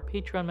 Thank you to our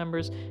Patreon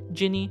members,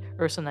 Ginny,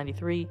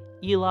 Ursa93,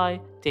 Eli,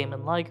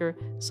 Damon Liger,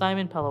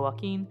 Simon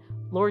Palawakin,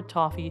 Lord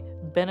Toffee,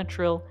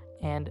 Benetril,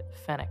 and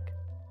Fennec.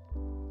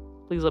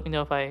 Please let me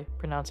know if I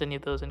pronounce any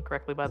of those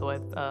incorrectly, by the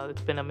way.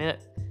 It's been a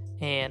minute,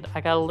 and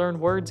I gotta learn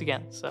words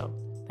again, so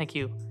thank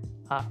you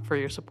for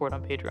your support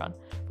on Patreon.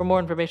 For more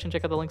information,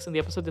 check out the links in the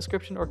episode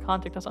description or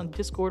contact us on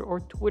Discord or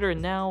Twitter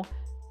now.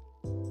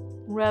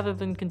 Rather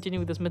than continue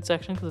with this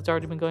midsection, because it's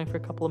already been going for a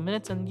couple of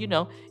minutes, and you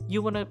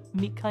want to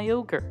meet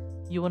Kyogre.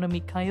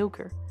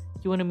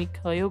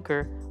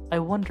 I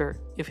wonder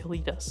if he'll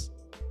eat us.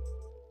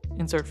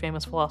 Insert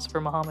famous philosopher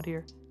Muhammad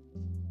here.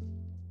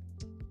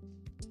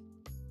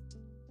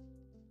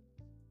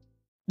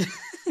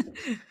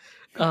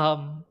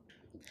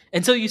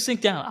 And so you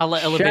sink down. I'll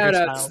let elevator Shout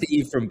style. out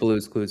Steve from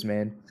Blue's Clues,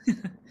 man.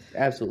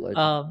 Absolutely.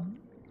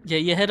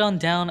 You head on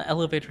down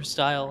elevator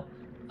style.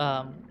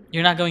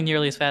 You're not going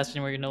nearly as fast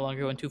anymore. You're no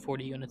longer going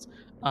 240 units.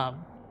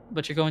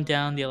 But you're going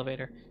down the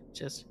elevator.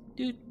 Just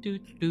do do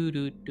do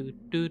do do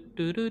do do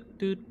do do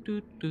do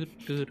do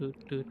do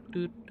do do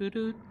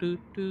do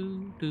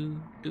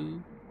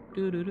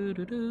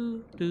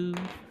do do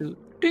do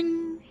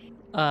ding.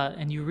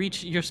 And you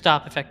reach your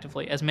stop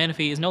effectively as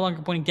Manaphy is no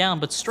longer pointing down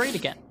but straight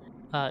again.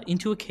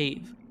 Into a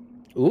cave.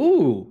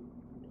 Ooh,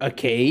 a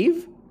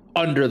cave?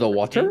 Under the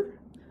water?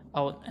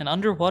 Oh, an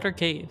underwater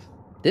cave.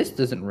 This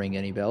doesn't ring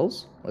any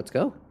bells. Let's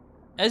go.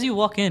 As you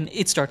walk in,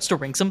 it starts to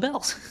ring some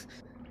bells.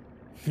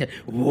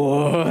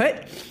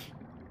 What?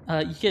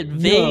 You get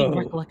vague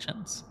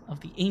recollections of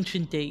the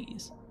ancient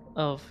days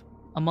of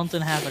a month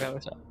and a half ago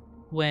or so,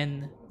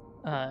 when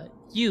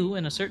you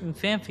and a certain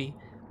Phanpy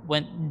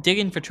went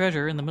digging for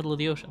treasure in the middle of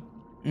the ocean.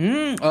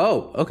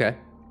 Oh, okay.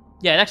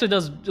 Yeah, it actually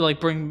does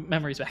bring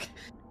memories back.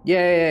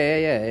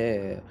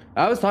 Yeah.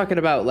 I was talking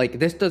about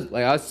this does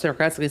I was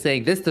sarcastically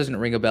saying this doesn't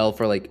ring a bell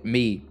for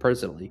me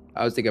personally.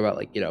 I was thinking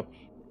about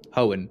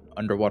Hoenn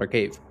underwater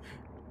cave,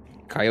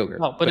 Kyogre.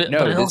 Oh, but it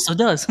also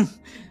does.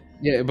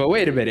 Yeah, but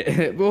wait a minute.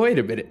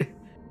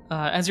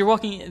 As you're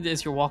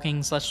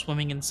walking /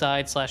 swimming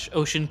inside /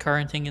 ocean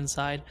currenting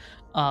inside,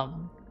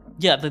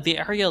 the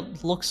area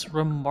looks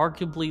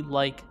remarkably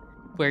like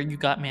where you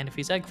got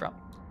Manaphy's egg from,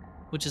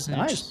 which is an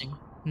interesting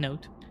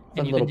note.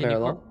 Fun little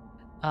parallel.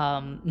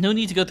 No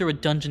need to go through a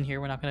dungeon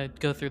here. We're not going to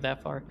go through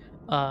that far.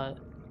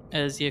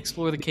 As you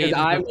explore the cave,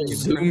 because I will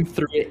zoom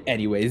through it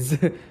anyways.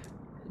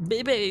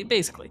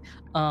 Basically,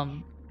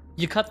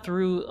 you cut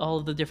through all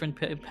of the different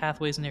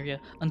pathways in the area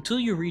until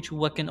you reach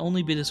what can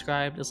only be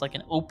described as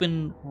an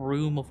open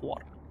room of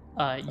water.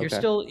 You're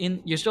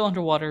still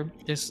underwater.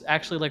 There's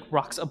actually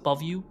rocks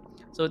above you,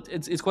 so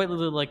it's quite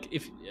literally like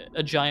if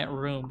a giant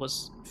room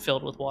was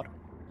filled with water.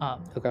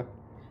 Okay.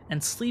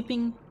 And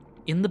sleeping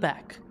in the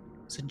back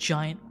is a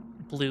giant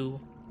blue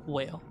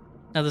whale.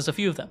 Now there's a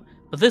few of them,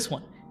 but this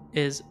one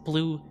is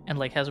blue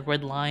and has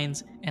red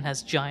lines and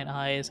has giant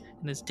eyes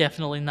and is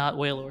definitely not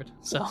Wailord.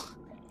 So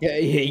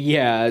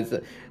yeah.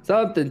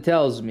 Something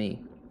tells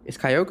me, is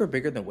Kyogre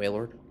bigger than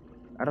Wailord?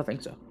 I don't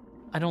think so.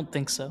 I don't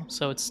think so.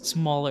 So it's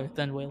smaller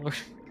than Wailord.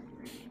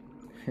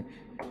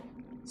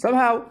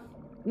 Somehow,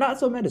 not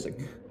so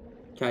menacing.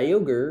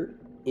 Kyogre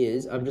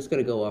is. I'm just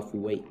gonna go off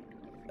weight.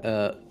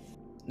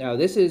 Now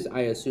this is,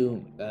 I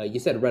assume, you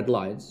said red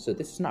lines, so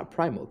this is not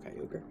Primal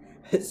Kyogre.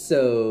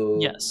 So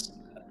yes,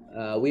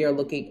 we are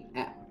looking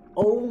at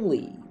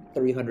only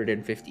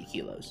 350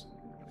 kilos.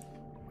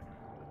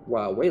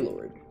 While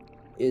Wailord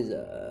is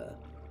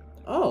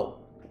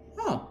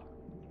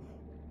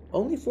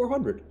only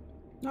 400.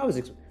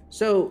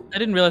 So I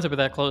didn't realize it were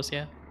that close.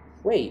 Yeah.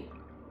 Wait.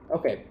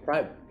 Okay.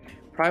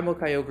 Primal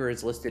Kyogre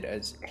is listed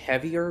as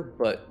heavier,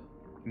 but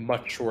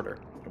much shorter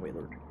than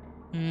Wailord.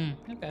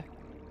 Okay.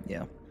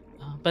 Yeah.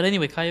 But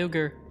anyway,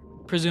 Kyogre,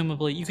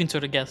 presumably, you can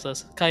sort of guess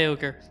this.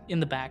 Kyogre in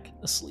the back,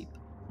 asleep.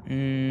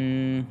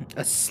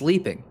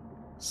 Sleeping.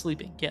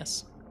 Sleeping,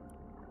 yes.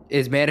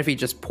 Is Manaphy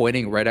just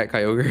pointing right at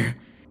Kyogre?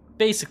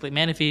 Basically,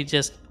 Manaphy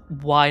just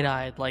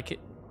wide-eyed, like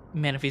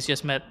Manaphy's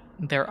just met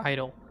their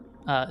idol.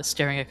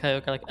 staring at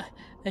Kyoka like,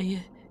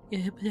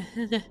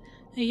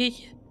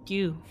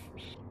 you.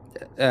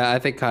 I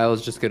think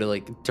Kyle's just gonna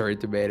like turn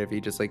to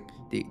Manaphy, just like,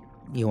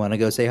 you want to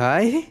go say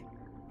hi?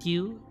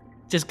 You?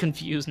 Just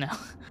confused now.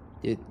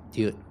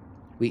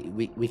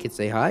 We could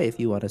say hi if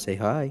you want to say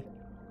hi.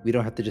 We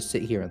don't have to just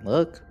sit here and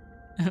look.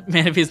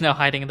 Manaphy's now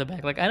hiding in the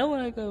back like, I don't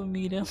want to go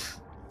meet him.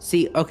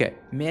 See, okay,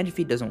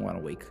 Manaphy doesn't want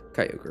to wake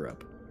Kyogre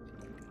up.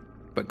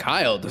 But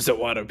Kyle doesn't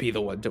want to be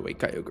the one to wake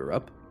Kyogre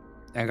up.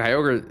 And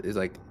Kyogre is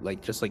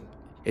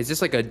is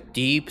this like a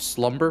deep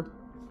slumber?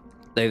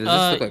 Like, does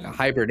this look like a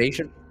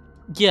hibernation?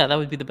 Yeah, that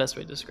would be the best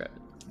way to describe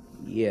it.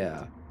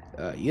 Yeah.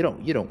 You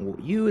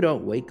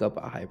don't wake up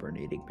a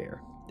hibernating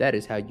bear. That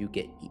is how you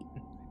get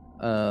eaten.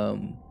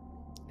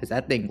 Because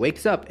that thing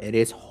wakes up and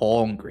is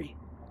hungry.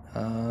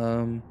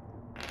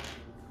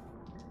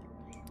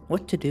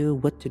 What to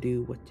do?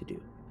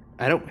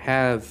 I don't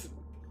have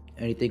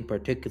anything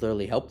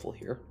particularly helpful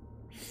here.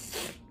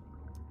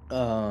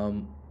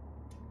 I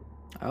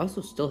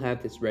also still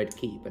have this red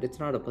key, but it's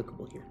not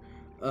applicable here.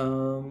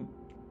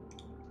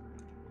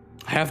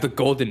 I have the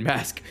golden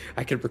mask.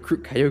 I can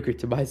recruit Kyogre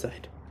to my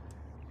side.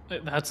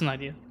 That's an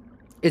idea.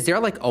 Is there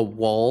like a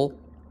wall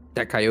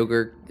that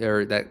Kyogre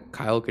or that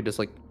Kyle could just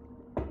like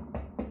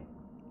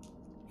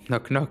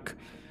knock?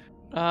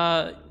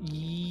 Mr.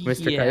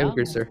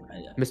 Kyogre, sir.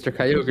 Mr.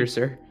 Kyogre,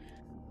 sir.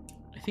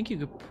 I think you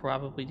could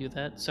probably do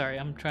that. Sorry,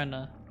 I'm trying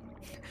to...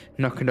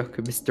 Knock,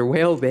 Mr.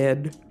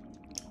 Whaleman.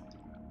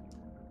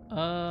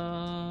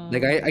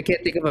 Like, I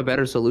can't think of a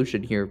better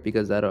solution here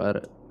because I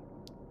don't...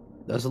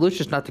 The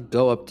solution is not to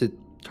go up to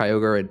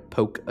Kyogre and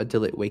poke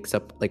until it wakes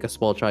up like a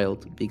small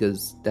child,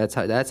 because that's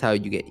how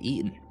you get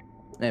eaten.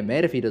 And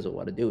Manaphy doesn't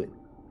want to do it.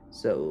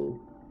 So...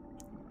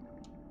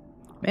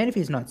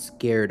 Manaphy's not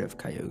scared of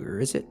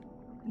Kyogre, is it?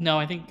 No,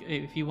 I think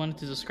if you wanted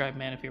to describe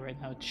Manaphy right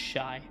now, it's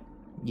shy.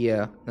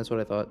 Yeah, that's what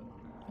I thought.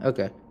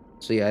 Okay.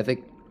 So yeah, I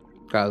think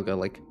Kyle's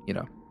gonna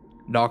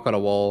knock on a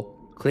wall,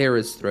 clear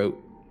his throat,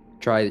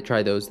 try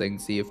those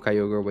things, see if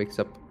Kyogre wakes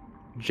up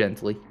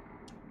gently.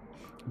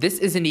 This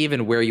isn't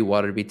even where you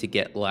wanted me to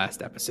get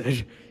last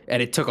episode,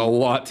 and it took a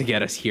lot to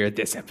get us here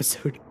this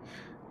episode.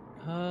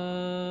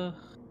 Hold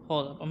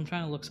up. I'm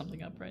trying to look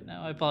something up right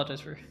now. I apologize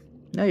for...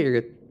 No,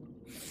 you're good.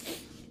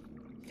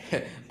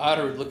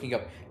 Otter looking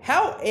up.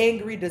 How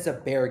angry does a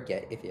bear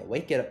get if you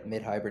wake it up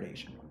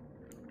mid-hibernation?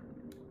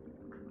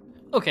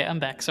 Okay, I'm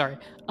back. Sorry.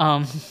 I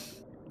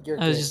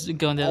was just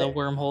going down the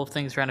wormhole of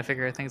things, trying to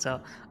figure things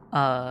out.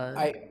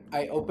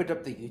 I opened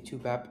up the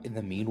YouTube app in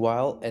the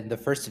meanwhile, and the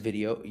first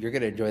video, you're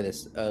gonna enjoy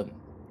this.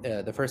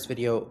 The first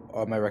video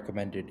on my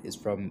recommended is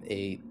from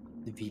a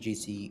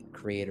VGC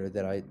creator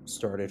that I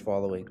started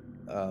following.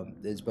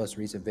 His most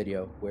recent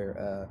video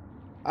where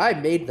I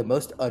made the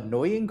most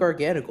annoying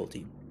Garganacl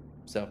team.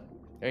 So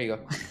there you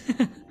go.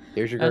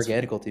 There's your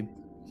Garganacl team.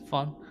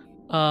 Fun.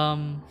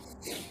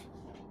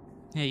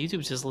 Yeah,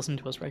 YouTube's just listening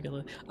to us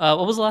regularly.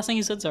 What was the last thing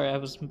you said? Sorry, I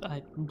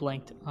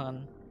blanked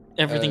on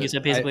everything you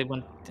said. Basically,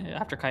 when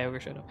after Kyogre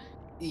showed up.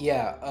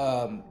 Yeah,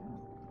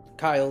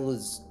 Kyle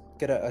is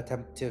gonna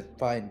attempt to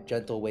find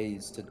gentle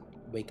ways to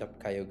wake up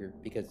Kyogre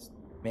because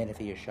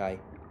Manaphy is shy.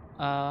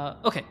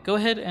 Okay, go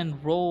ahead and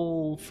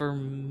roll for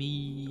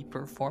me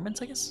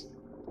performance, I guess.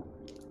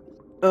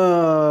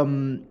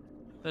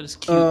 That is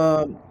cute.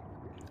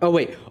 Oh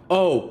wait.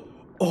 Oh.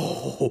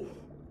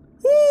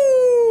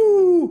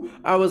 Woo!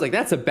 I was like,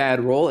 that's a bad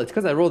roll. It's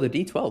because I rolled a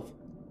d12.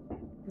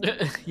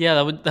 Yeah,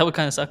 that would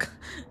kind of suck.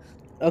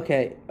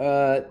 Okay.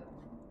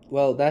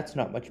 Well, that's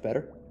not much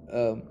better.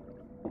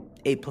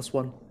 8 plus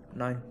 1,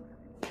 9.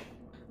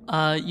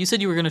 You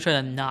said you were gonna try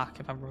to knock,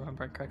 if I'm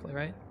remembering correctly,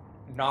 right?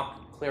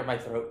 Knock, clear my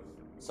throat,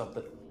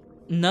 something.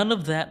 None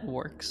of that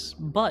works,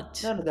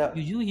 but None of that.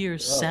 you do hear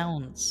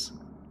sounds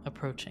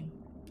approaching.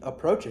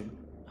 Approaching.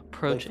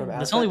 Like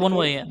There's only one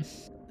way in.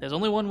 There's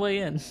only one way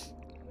in.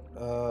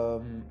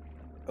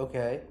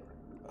 Okay.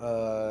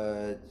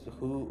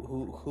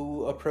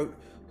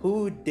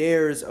 Who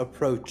dares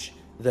approach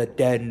the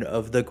den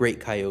of the great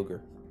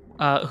Kyogre?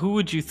 Who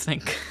would you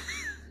think?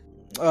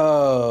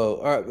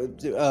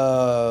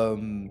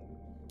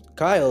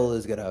 Kyle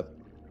is gonna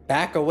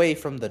back away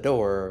from the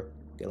door,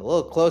 get a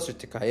little closer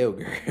to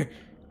Kyogre.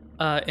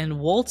 And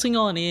waltzing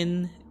on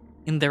in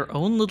their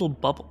own little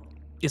bubble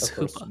is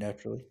Hoopa.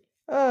 Naturally.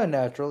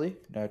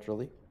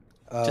 Naturally.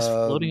 Just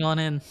floating on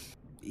in.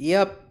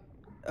 Yep.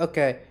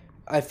 Okay.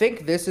 I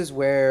think this is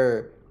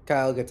where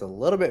Kyle gets a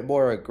little bit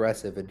more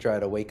aggressive and try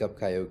to wake up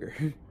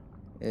Kyogre.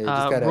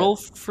 Roll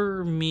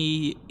for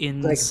me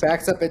in... Like,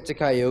 backs up into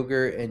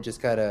Kyogre and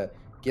just kind of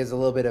gives a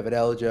little bit of an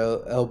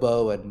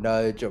elbow, a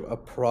nudge, a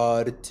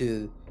prod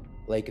to,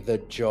 like, the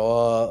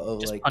jaw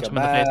of, just like, punch come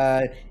him in the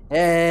on,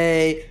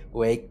 hey,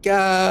 wake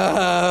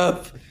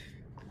up!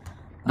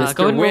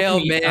 Mr.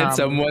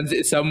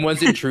 Whaleman,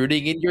 someone's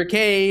intruding in your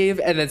cave,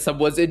 and then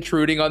someone's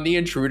intruding on the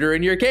intruder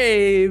in your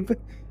cave.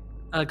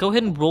 Go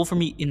ahead and roll for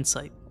me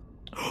insight.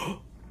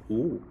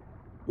 Ooh,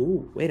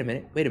 wait a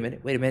minute.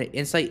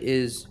 Insight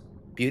is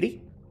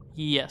beauty?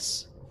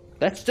 Yes.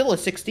 That's still a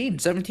 16.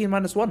 17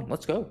 minus 1.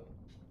 Let's go.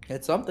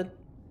 It's something.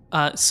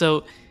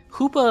 So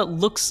Hoopa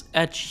looks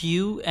at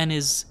you and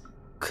is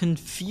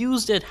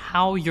confused at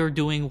how you're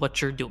doing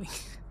what you're doing.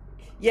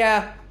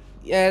 Yeah,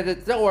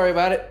 don't worry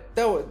about it.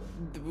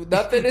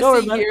 Nothing to Don't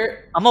worry see about it.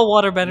 here. I'm a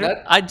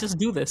waterbender. I just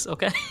do this,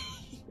 okay?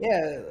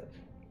 Yeah.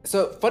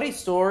 So funny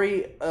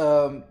story.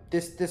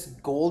 This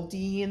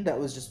Goldeen that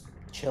was just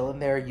chilling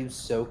there used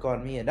soak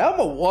on me, and now I'm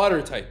a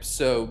water type.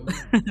 So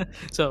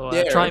So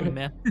there. try me,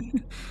 man.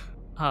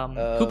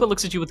 Hoopa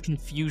looks at you with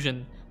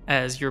confusion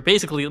as you're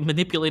basically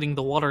manipulating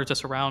the water to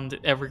surround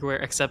everywhere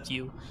except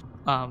you.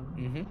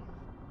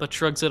 But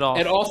shrugs it off.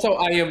 And also,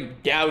 I am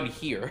down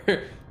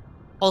here.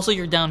 Also,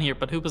 you're down here,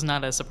 but Hoopa's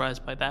not as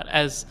surprised by that,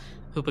 as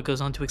Hoopa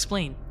goes on to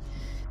explain.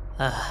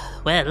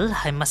 Well,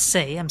 I must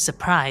say I'm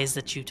surprised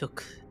that you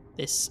took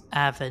this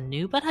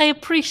avenue, but I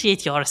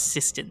appreciate your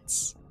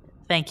assistance.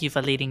 Thank you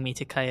for leading me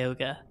to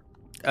Kyogre.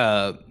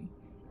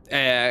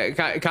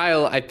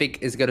 Kyle, I think,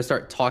 is gonna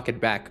start talking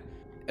back,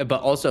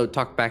 but also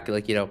talk back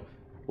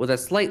with a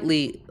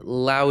slightly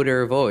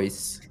louder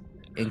voice,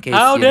 in case.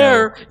 How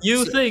dare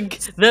you think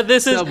that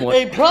this is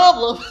a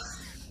problem?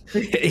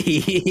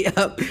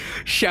 Yep,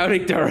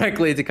 shouting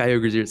directly into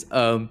Kyogre's ears.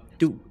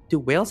 Do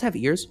whales have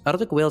ears? I don't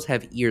think whales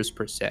have ears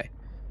per se.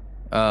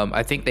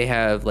 I think they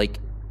have like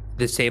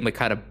the same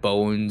kind of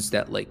bones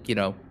that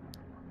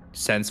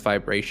sense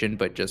vibration,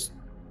 but just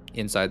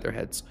inside their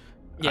heads.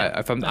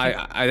 Yeah,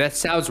 that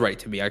sounds right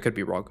to me. I could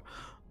be wrong.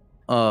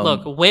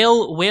 Look,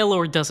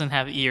 Whalelord doesn't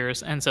have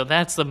ears, and so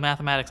that's the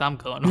mathematics I'm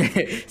going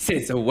with.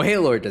 Since a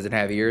Whalelord doesn't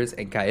have ears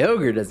and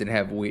Kyogre doesn't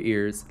have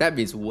ears, that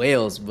means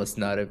whales must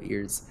not have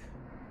ears.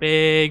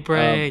 Big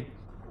brain.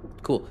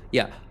 Cool.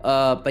 Yeah.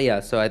 But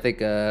yeah. So I think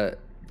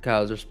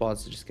Kyle's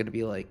response is just gonna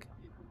be like,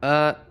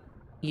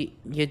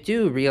 you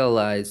do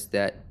realize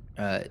that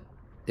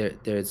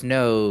there's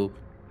no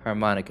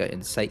harmonica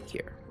in sight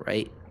here,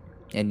 right?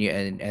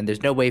 And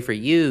there's no way for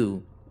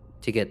you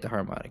to get the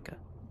harmonica.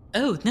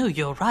 Oh no,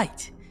 you're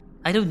right.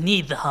 I don't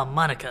need the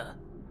harmonica.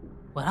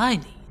 What I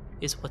need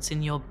is what's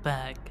in your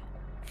bag.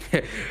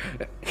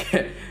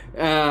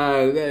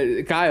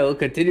 Kyle,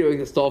 continuing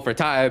to stall for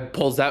time,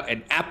 pulls out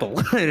an apple.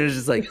 And it's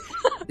just like,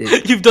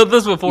 you've done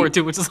this before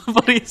too, which is the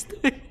funniest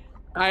thing.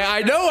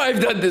 I know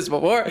I've done this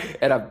before,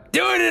 and I'm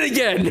doing it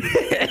again.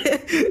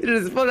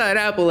 Just pull out an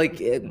apple. Like,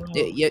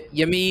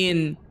 you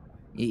mean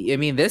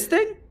this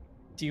thing?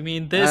 Do you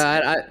mean this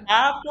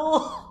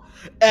apple?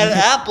 An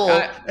apple,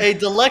 a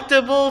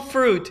delectable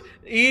fruit,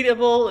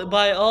 eatable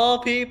by all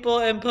people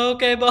and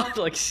Pokemon.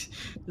 Like,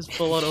 just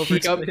full on over.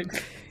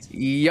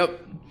 Yep.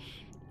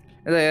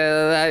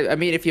 I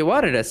mean, if you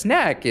wanted a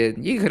snack,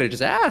 you could have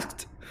just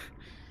asked.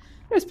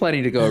 There's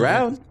plenty to go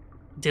around.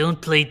 Don't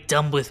play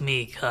dumb with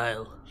me,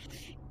 Kyle.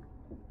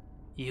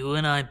 You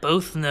and I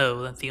both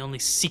know that the only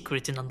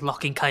secret in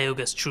unlocking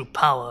Kyogre's true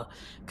power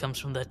comes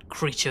from that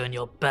creature in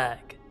your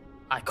bag.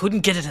 I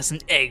couldn't get it as an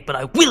egg, but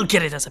I will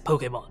get it as a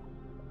Pokemon.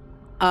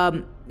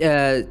 One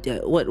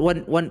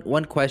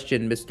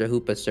question, Mr.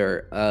 Hoopa,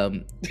 sir.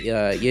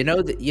 You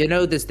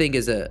know this thing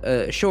is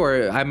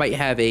sure, I might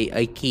have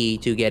a key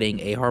to getting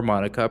a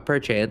harmonica,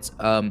 perchance.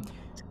 Do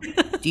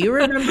you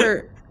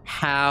remember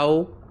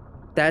how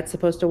that's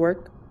supposed to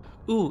work?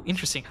 Ooh,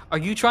 interesting. Are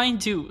you trying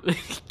to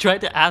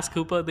ask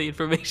Hoopa the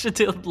information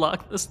to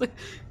unlock this thing?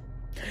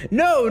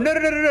 No.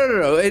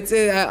 It's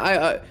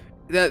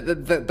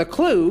the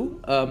clue.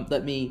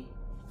 Let me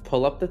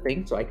pull up the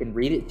thing so I can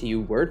read it to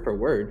you word for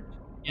word.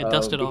 Yeah,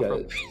 dust it off.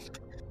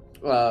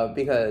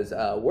 Because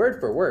word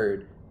for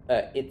word,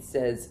 it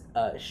says,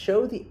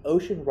 show the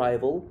ocean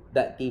rival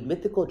that the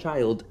mythical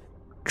child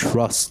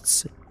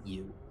trusts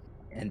you.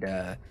 And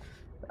I'm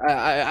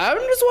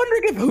just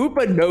wondering if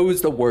Hoopa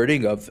knows the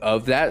wording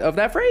of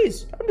that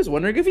phrase. I'm just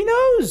wondering if he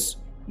knows,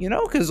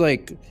 because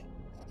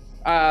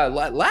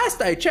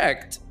last I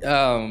checked,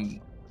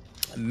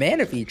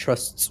 Manaphy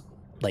trusts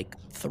like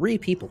 3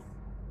 people.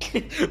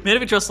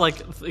 Manaphy trusts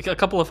like a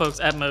couple of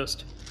folks at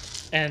most.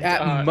 And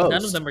none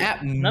of them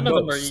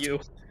are you.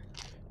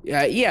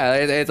 Yeah.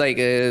 It's like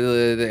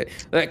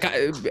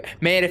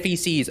Manaphy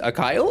sees a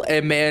Kyle,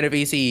 and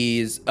Manaphy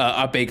sees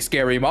a big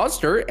scary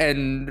monster,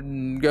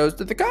 and goes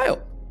to the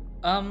Kyle.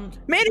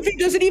 Manaphy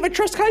doesn't even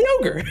trust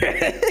Kyogre.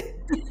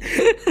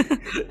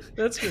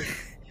 That's good.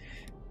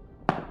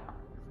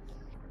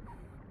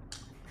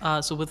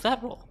 So with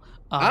that roll,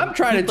 I'm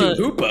trying to do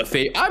Hoopa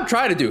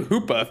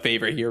a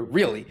favor here,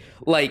 really.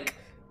 Like,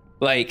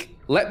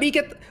 let me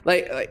get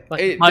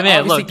my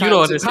man. Look, you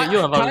don't understand.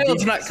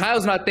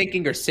 Kyle's not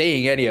thinking or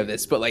saying any of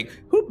this, but like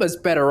Hoopa's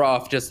better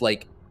off just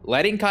like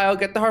letting Kyle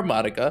get the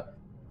harmonica,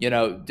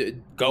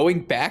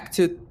 going back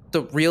to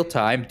the real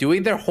time,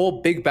 doing their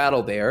whole big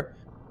battle there,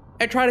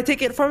 and try to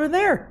take it from him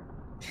there.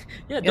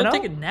 Yeah, don't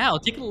take it now.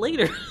 Take it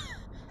later.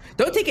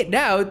 Don't take it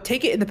now.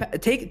 Take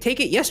it take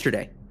it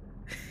yesterday.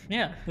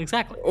 Yeah,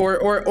 exactly.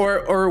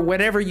 Or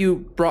whenever you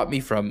brought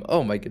me from.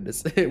 Oh my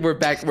goodness, we're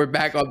back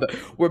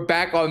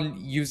on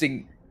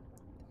using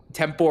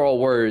temporal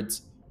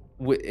words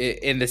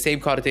in the same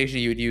connotation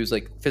you would use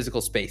like physical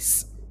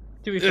space.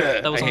 To be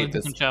fair, that was on a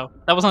different show.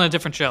 That was on a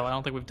different show. I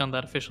don't think we've done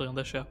that officially on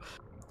this show.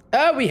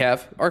 We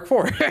have Arc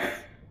 4.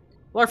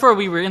 Well, before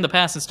we were in the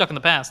past and stuck in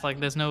the past. Like,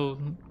 there's no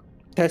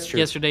That's true.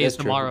 yesterday That's is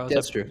tomorrow True.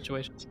 That's type true. of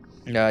situations.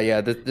 No,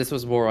 yeah, this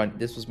was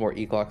more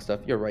E-Clock stuff.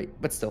 You're right,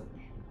 but still.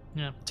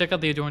 Yeah, check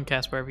out the Adorn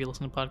Cast wherever you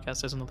listen to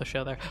podcasts. There's another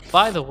show there.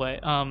 By the way,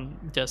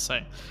 just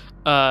saying,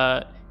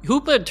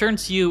 Hoopa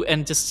turns to you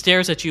and just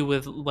stares at you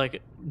with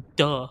like,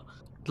 duh.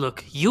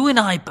 Look, you and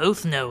I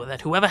both know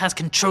that whoever has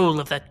control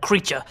of that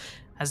creature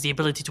has the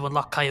ability to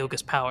unlock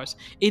Kyogre's powers.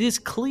 It is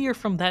clear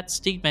from that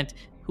statement,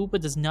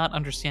 Hoopa does not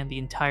understand the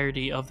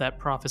entirety of that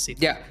prophecy.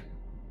 Yeah.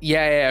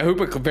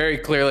 Hoopa very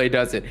clearly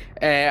does it.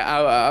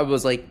 I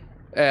was like,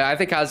 I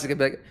think I was gonna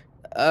be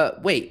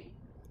like, wait,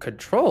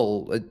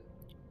 control?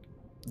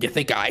 You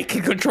think I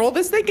can control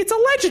this thing? It's a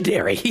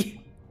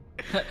legendary.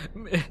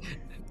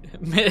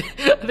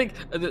 I think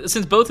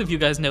since both of you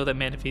guys know that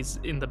Manaphy's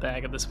in the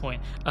bag at this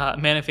point,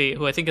 Manaphy,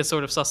 who I think has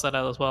sort of sussed that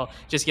out as well,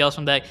 just yells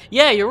from the bag,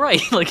 "Yeah, you're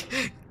right." Like,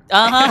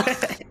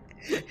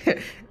 uh-huh.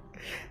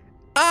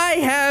 I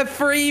have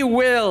free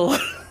will.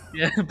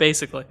 Yeah,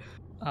 basically.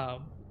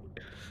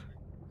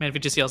 Manaphy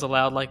just yells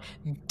aloud, like,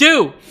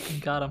 "Do!"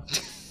 Got him.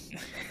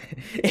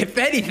 If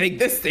anything,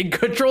 this thing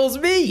controls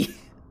me.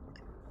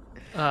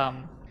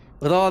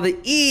 With all the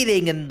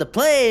eating and the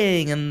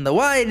playing and the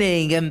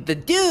whining and the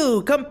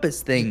do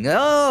compass thing,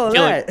 all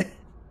that.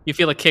 You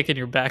feel a kick in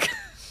your back.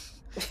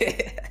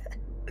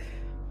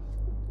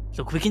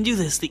 Look, we can do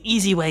this the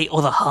easy way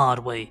or the hard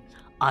way.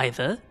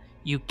 Either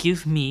you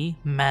give me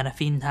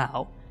Manaphy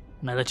now,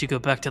 and I let you go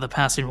back to the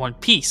past in one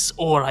piece,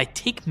 or I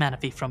take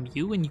Manaphy from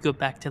you and you go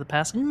back to the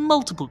past in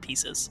multiple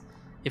pieces,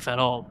 if at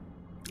all.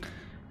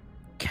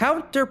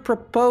 Counter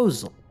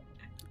proposal.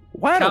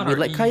 Why don't we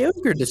let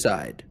Kyogre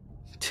decide?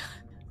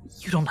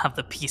 You don't have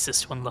the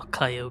pieces to unlock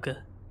Kyogre.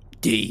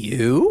 Do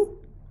you?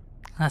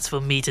 That's for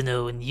me to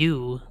know and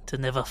you to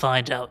never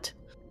find out.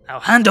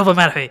 Now hand over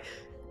Manaphy.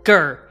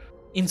 Grr.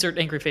 Insert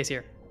angry face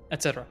here,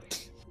 etc.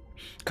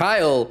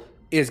 Kyle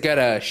is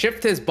gonna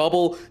shift his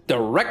bubble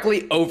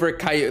directly over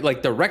Kyogre,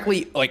 like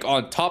directly like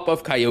on top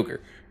of Kyogre,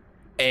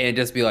 and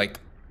just be like,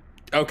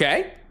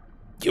 "Okay,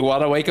 you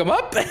want to wake him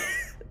up?"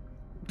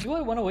 Do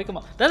I want to wake him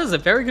up? That is a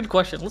very good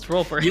question. Let's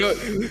roll for it.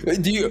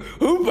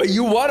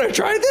 You want to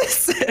try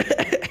this?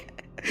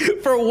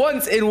 For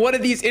once in one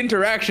of these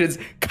interactions,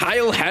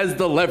 Kyle has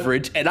the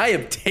leverage, and I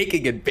am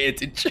taking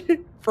advantage.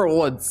 For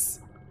once.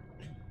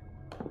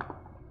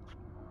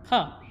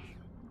 Huh.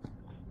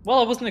 Well,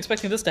 I wasn't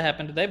expecting this to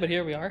happen today, but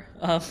here we are.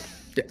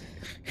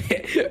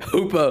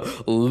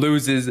 Hoopa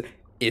loses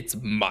its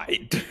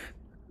mind.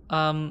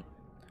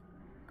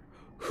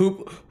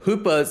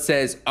 Hoopa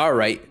says, "All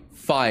right,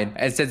 fine,"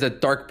 and sends a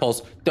Dark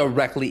Pulse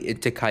directly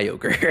into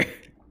Kyogre.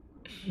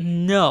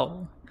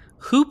 No.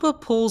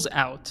 Hoopa pulls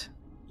out.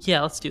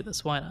 Yeah, let's do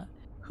this. Why not?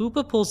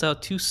 Hoopa pulls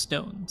out 2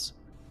 stones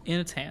in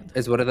its hand.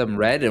 Is one of them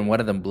red and one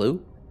of them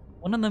blue?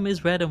 One of them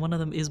is red and one of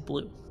them is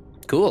blue.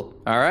 Cool.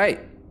 All right.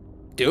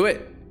 Do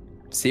it.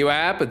 See what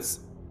happens.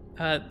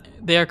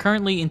 They are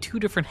currently in 2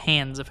 different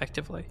hands,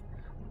 effectively.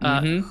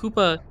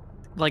 Hoopa's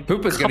going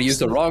to use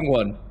the wrong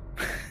one.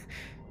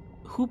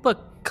 Hoopa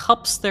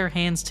cups their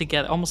hands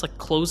together, almost like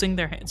closing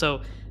their hands.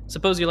 So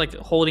suppose you're like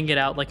holding it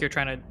out like you're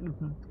trying to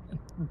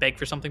beg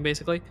for something,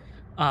 basically.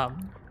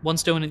 1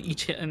 stone in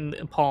each in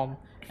palm,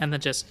 and then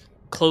just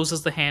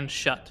closes the hand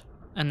shut.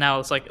 And now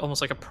it's like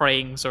almost like a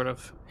praying sort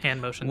of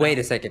hand motion. Wait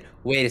a second.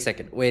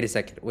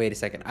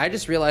 I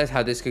just realized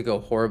how this could go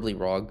horribly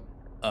wrong.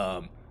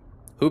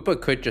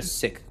 Hoopa could just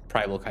sick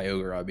Primal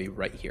Kyogre on me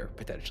right here,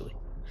 potentially.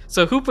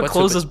 So Hoopa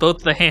closes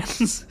both the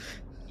hands.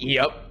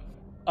 Yep.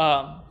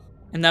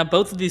 And now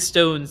both of these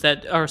stones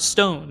that are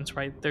stones,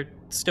 right? They're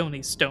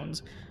stony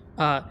stones.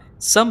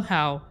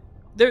 Somehow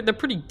they're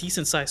pretty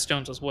decent sized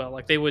stones as well.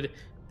 Like you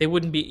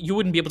wouldn't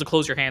be able to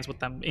close your hands with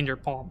them in your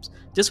palms.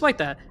 Despite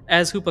that,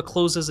 as Hoopa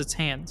closes its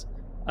hands,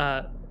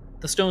 the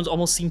stones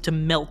almost seem to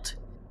melt.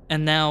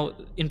 And now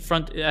in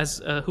front, as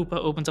Hoopa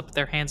opens up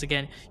their hands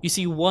again, you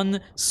see one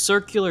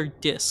circular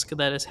disc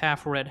that is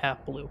half red,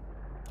 half blue.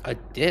 A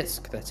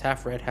disc that's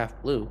half red,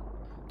 half blue.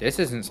 This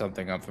isn't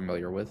something I'm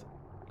familiar with.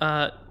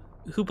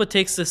 Hoopa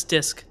takes this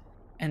disc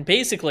and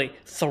basically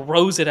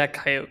throws it at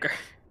Kyogre.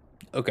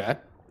 Okay.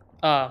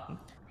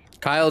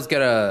 Kyle's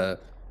gonna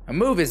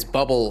move his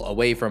bubble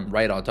away from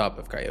right on top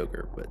of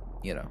Kyogre, but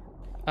you know.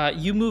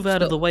 You move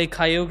out of the way.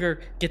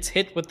 Kyogre gets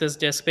hit with this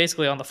disc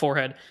basically on the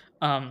forehead,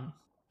 and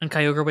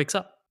Kyogre wakes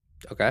up.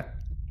 Okay.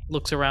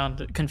 Looks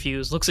around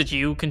confused. Looks at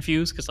you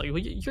confused because like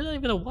you're not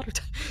even a water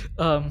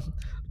type.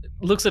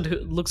 Looks at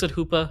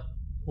Hoopa.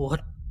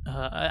 What?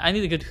 I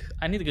need a good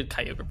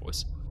Kyogre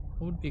voice.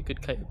 What would be a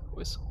good Kyogre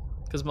voice?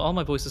 Because all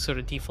my voices sort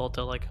of default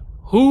to like,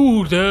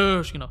 who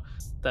dares,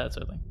 that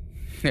sort of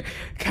thing.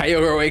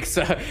 Kyogre wakes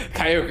up.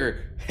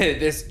 Kyogre,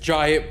 this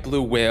giant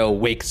blue whale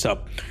wakes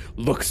up,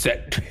 looks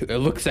at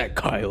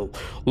Kyle,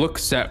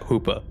 looks at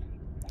Hoopa.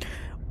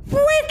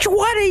 Which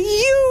one of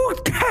you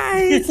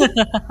guys?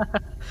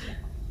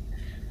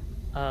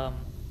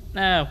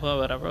 Well,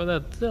 whatever.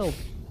 They'll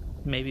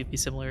maybe be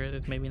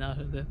similar, maybe not.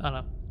 I don't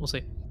know. We'll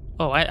see.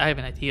 Oh, I have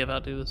an idea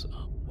about doing this.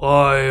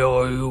 Why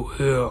are you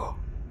here?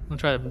 I'll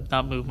try to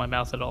not move my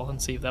mouth at all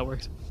and see if that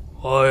works.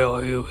 Why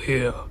are you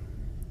here?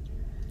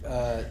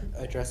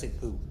 Addressing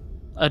who?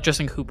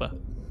 Addressing Hoopa.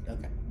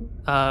 Okay.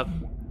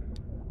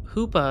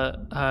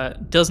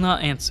 Hoopa does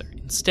not answer.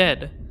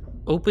 Instead,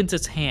 opens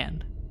its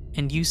hand,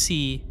 and you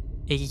see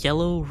a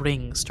yellow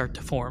ring start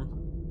to form.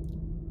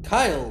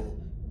 Kyle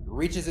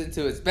reaches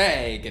into his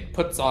bag and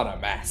puts on a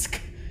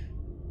mask.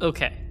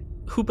 Okay.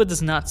 Hoopa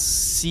does not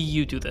see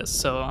you do this,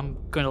 so I'm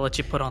going to let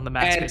you put on the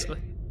mask, basically.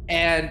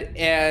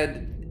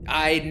 And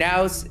I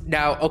now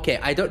okay,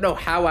 I don't know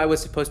how I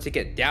was supposed to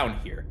get down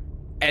here.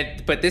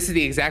 But this is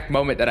the exact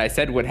moment that I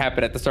said would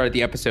happen at the start of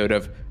the episode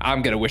of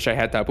I'm gonna wish I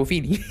had Tapu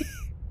Fini.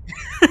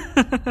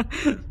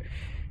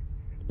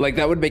 Like,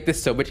 that would make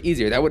this so much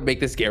easier. That would make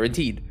this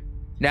guaranteed.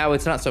 Now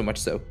it's not so much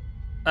so.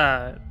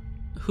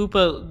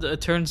 Hoopa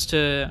turns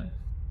to...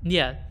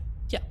 Yeah.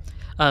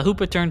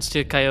 Hoopa turns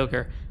to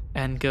Kyogre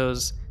and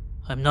goes,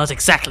 I'm not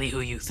exactly who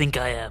you think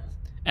I am,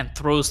 and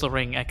throws the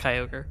ring at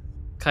Kyogre.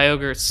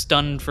 Kyogre,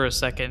 stunned for a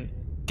second,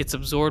 gets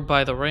absorbed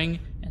by the ring,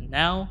 and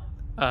now,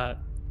 I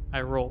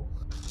roll.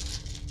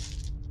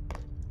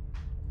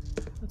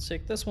 Let's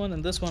take this one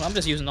and this one. I'm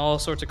just using all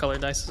sorts of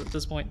colored dice at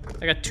this point.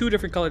 I got 2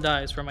 different colored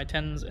dice for my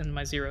 10s and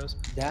my 0s.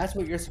 That's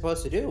what you're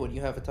supposed to do when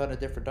you have a ton of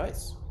different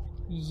dice.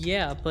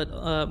 Yeah,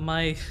 but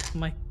my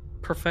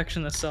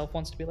perfectionist self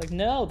wants to be like,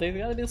 no, they've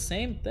got to be the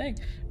same thing.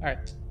 All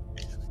right,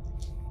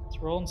 let's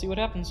roll and see what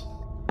happens.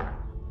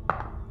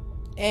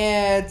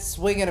 And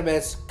swing and a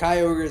miss.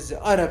 Kyogre is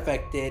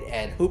unaffected,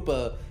 and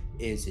Hoopa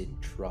is in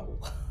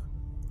trouble.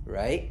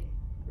 Right?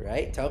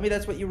 Tell me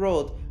that's what you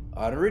rolled.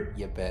 Honored,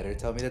 you better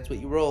tell me that's what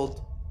you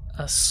rolled.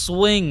 A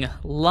swing,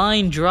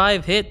 line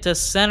drive hit to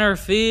center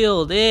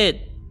field.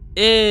 It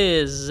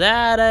is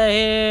out of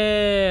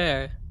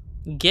here.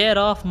 Get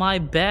off my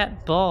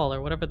bat ball,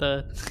 or whatever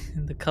the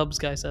Cubs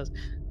guy says.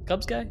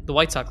 Cubs guy? The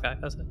White Sox guy.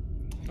 That's it.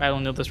 I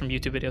don't know this from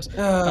YouTube videos.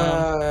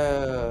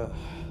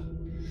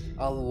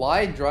 A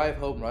line drive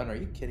home run? Are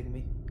you kidding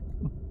me?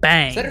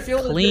 Bang. Center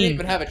field didn't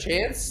even have a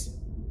chance?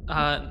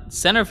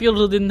 Center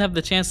field didn't have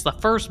the chance. The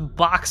first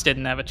box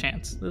didn't have a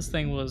chance. This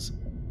thing was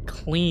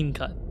clean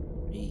cut.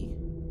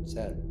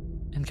 Sad.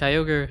 And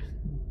Kyogre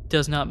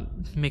does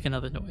not make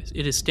another noise.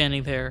 It is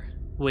standing there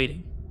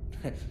waiting.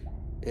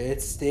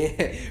 It's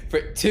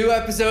for 2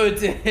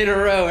 episodes in a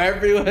row.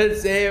 Everyone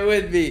say it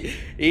with me.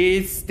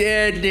 He's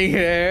standing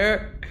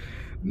there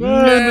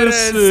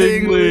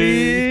menacingly.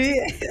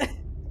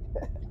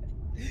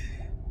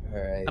 All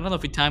right. I don't know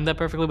if we timed that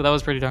perfectly, but that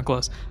was pretty darn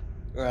close.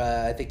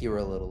 I think you were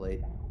a little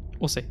late.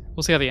 We'll see.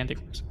 We'll see how the ending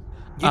goes.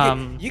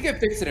 You can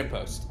fix it in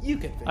post. You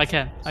can fix it. I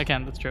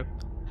can. That's true.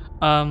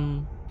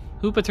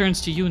 Hoopa turns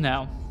to you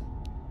now.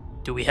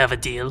 Do we have a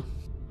deal?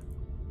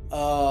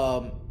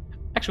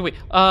 Actually, wait.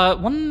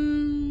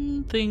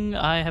 One thing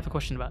I have a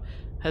question about.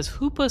 Has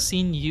Hoopa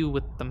seen you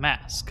with the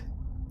mask?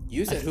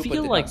 You said Hoopa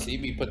did not see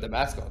me put the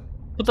mask on.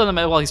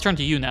 Well, he's turned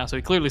to you now, so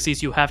he clearly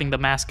sees you having the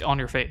mask on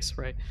your face,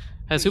 right?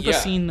 Has Hoopa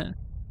seen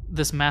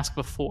this mask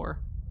before?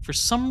 For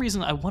some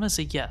reason, I want to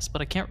say yes,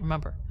 but I can't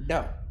remember.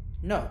 No,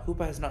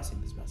 Hoopa has not seen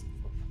this mask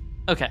before.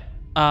 Okay.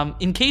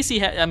 In case he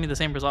had, the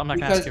same result. I'm not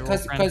going to ask you.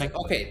 Because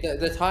okay,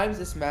 the times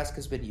this mask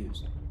has been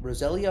used,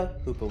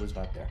 Roselia, Hoopa was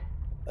not there.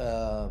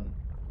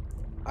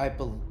 I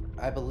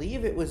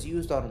believe it was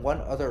used on one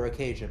other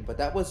occasion, but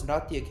that was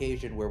not the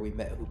occasion where we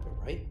met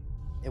Hoopa, right?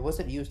 It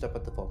wasn't used up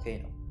at the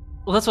volcano.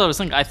 Well, that's what I was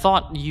thinking. I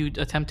thought you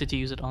attempted to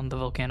use it on the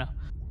volcano.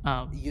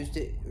 Used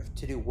it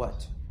to do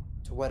what?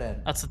 To what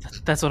end? That's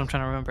what I'm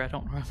trying to remember. I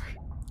don't remember.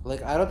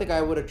 Like, I don't think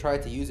I would have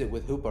tried to use it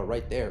with Hoopa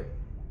right there.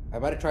 I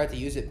might have tried to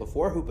use it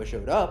before Hoopa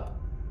showed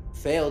up,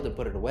 failed, and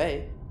put it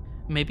away.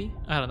 Maybe.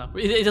 I don't know.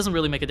 It doesn't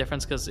really make a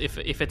difference, because if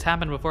it's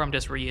happened before, I'm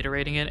just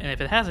reiterating it, and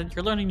if it hasn't,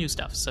 you're learning new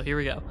stuff. So here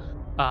we go.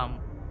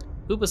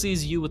 Hoopa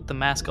sees you with the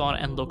mask on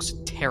and looks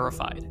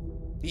terrified.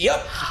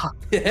 Yep.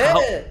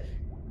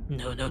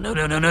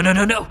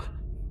 No.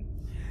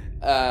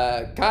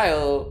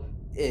 Kyle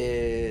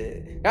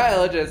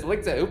just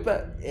looks at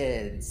Hoopa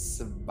and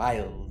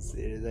smiles.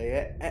 He's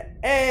like,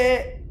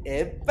 hey,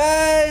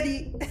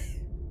 buddy.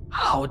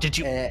 How did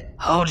you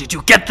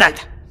get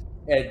that?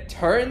 And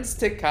turns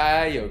to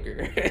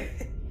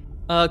Kyogre.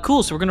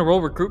 Cool. So we're gonna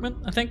roll recruitment,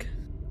 I think.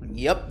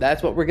 Yep,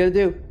 that's what we're gonna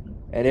do.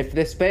 And if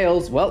this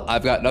fails, well,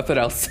 I've got nothing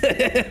else.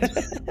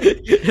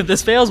 If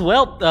this fails,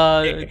 well,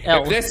 L.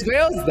 If this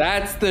fails,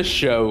 that's the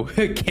show.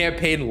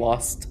 Campaign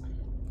lost.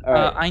 All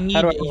right. I need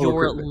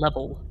your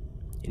level.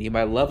 You need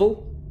my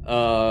level?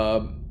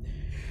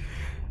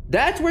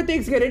 That's where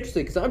things get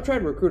interesting, because I'm trying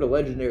to recruit a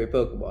legendary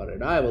Pokemon,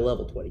 and I am a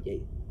level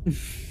 28.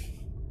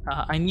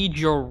 I need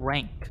your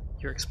rank,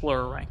 your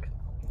Explorer rank.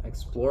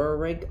 Explorer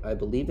rank, I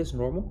believe, is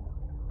normal?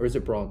 Or is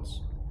it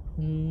bronze?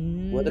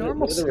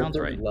 Normal sounds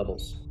right.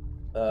 Levels.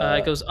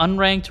 It goes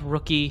unranked,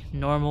 rookie,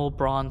 normal,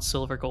 bronze,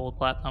 silver, gold,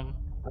 platinum.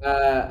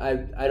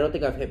 I don't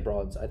think I've hit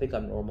bronze. I think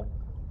I'm normal.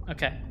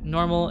 Okay,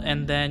 normal,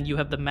 and then you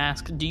have the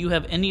mask. Do you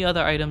have any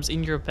other items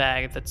in your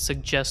bag that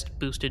suggest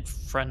boosted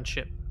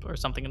friendship or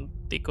something in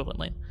the equivalent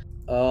lane?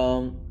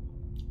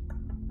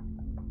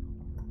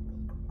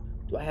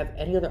 Do I have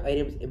any other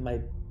items in my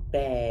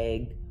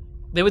bag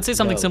They would say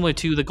something No. similar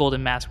to the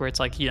Golden Mask, where it's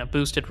like,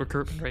 boosted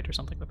recruitment rate or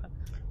something like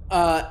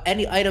that.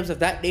 Any items of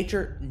that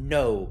nature?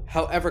 No.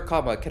 However,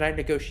 can I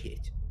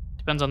negotiate?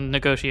 Depends on the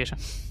negotiation.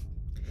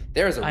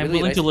 There is a I'm really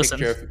willing nice to listen.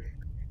 picture.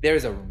 There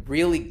is a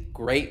really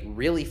great,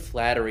 really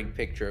flattering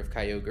picture of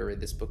Kyogre in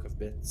this book of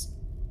myths.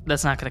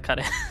 That's not going to cut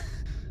it.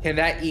 Can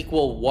that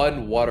equal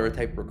 1 water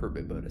type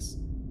recruitment bonus?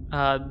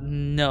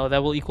 No,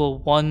 that will equal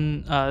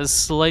 1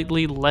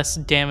 slightly less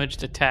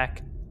damaged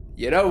attack.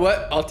 You know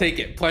what? I'll take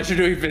it. Pleasure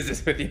doing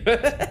business with you.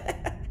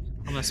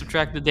 I'm going to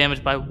subtract the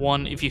damage by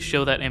 1 if you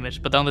show that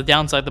image. But on the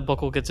downside, the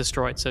book will get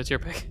destroyed, so it's your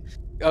pick.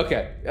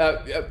 Okay.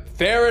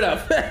 Fair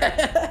enough.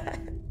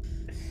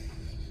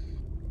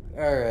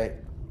 All right.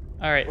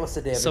 All right. What's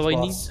the damage, So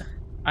boss?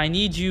 I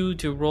need you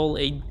to roll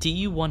a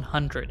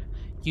D100.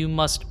 You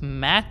must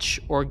match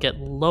or get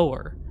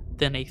lower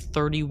than a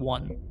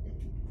 31.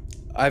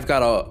 I've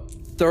got a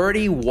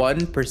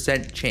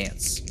 31%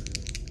 chance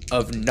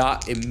of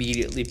not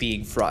immediately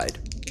being fried.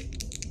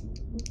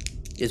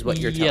 Is what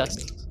you're telling Yes.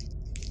 me.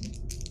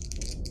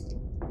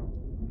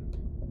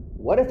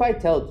 What if I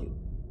told you?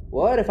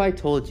 What if I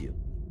told you?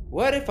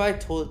 What if I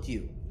told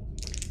you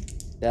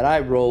that I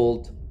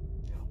rolled?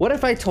 What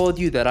if I told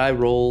you that I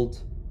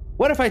rolled?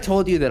 What if I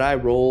told you that I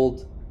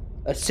rolled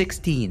a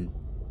 16?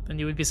 Then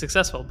you would be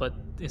successful, but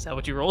is that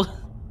what you rolled?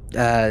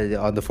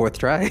 On the 4th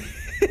try.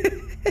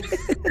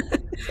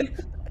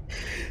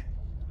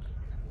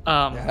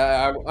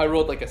 I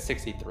rolled like a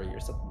 63 or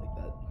something like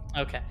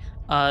that. Okay.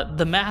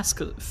 The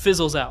mask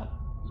fizzles out.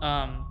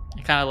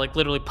 It kind of like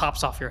literally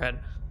pops off your head.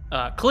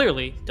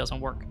 Clearly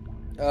doesn't work.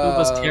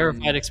 Hoopa's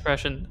terrified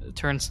expression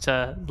turns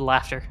to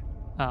laughter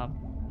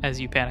as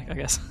you panic, I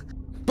guess.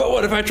 But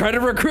what if I try to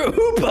recruit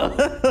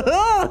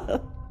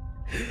Hoopa?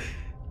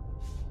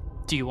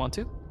 Do you want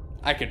to?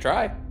 I could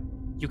try.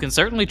 You can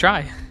certainly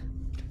try.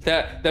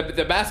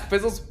 The mask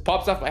fizzles,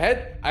 pops off my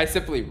head. I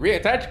simply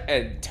reattach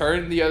and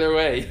turn the other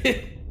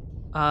way.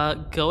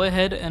 Go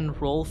ahead and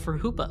roll for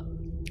Hoopa.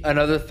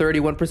 Another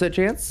 31%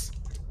 chance?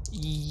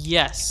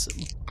 Yes,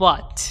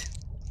 but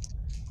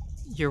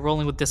you're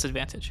rolling with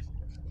disadvantage.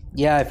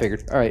 Yeah, I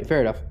figured. All right,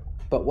 fair enough.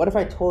 But what if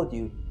I told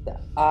you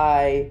that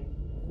I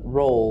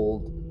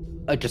rolled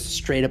just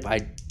straight up?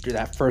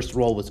 That first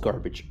roll was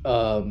garbage.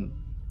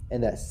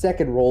 And that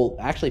second roll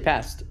actually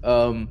passed.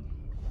 I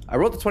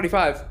rolled a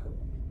 25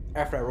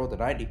 after I rolled a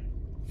 90.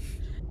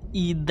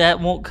 That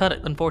won't cut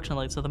it,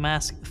 unfortunately. So the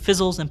mask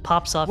fizzles and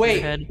pops off your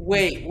head.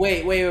 Wait.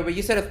 But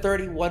you said a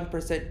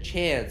 31%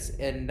 chance,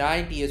 and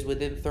 90 is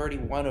within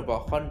 31 of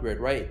 100,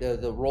 right?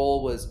 The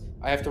roll was,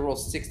 I have to roll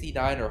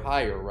 69 or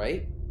higher,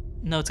 right?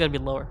 No, it's got to be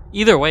lower.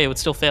 Either way, it would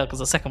still fail because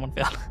the second one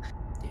failed.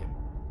 Damn.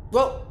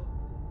 Well,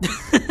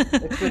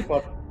 it's been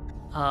fun.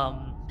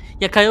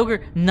 Yeah,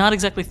 Kyogre, not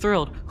exactly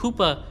thrilled.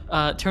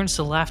 Hoopa turns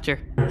to laughter.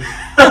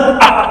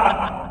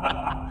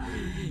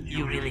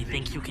 You really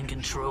think you can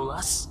control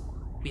us?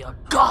 We are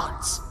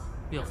gods.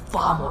 We are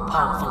far more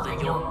powerful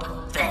than your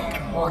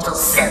pathetic mortal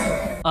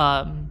self.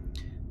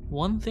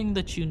 One thing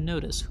that you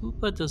notice,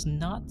 Hoopa does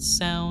not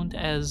sound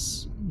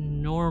as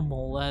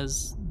normal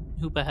as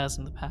Hoopa has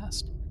in the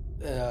past.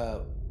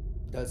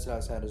 Does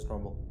not sound as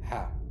normal.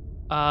 How?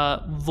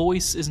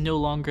 Voice is no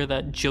longer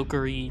that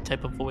jokery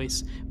type of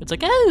voice. It's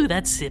like, oh,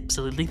 that's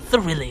absolutely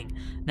thrilling.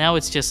 Now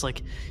it's just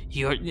like,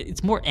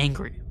 it's more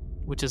angry,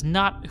 which is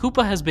not,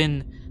 Hoopa has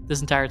been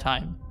this entire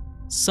time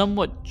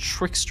somewhat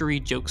trickstery,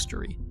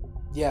 jokestery.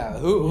 Yeah,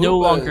 No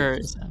longer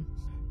is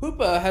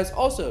Hoopa has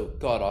also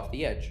gone off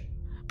the edge.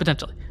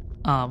 potentially.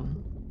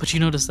 But you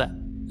notice that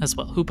as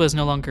well. Hoopa is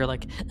no longer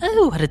like,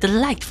 oh, what a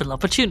delightful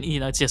opportunity.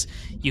 It's just,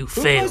 you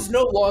failed. Hoopa's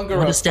no longer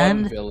a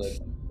fun villain.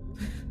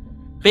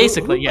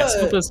 Basically, yes.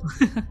 Hoopa's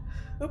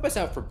Hoopa's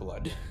out for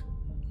blood.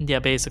 Yeah,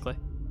 basically.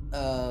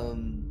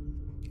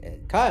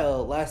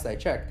 Kyle, last I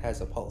checked, has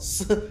a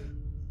pulse.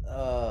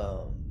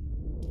 How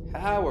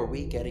are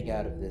we getting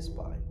out of this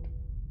bind?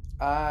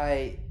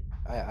 I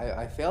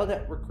failed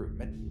at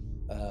recruitment.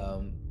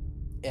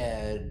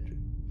 And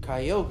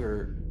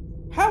Kyogre,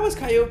 how is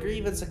Kyogre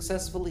even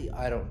successfully?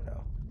 I don't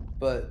know.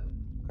 But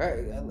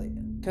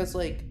because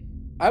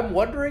I'm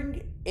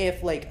wondering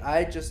if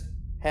I just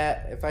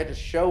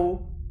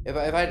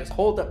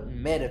hold up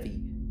Manaphy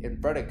in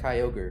front of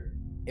Kyogre,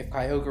 if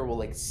Kyogre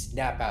will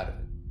snap out of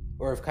it,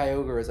 or if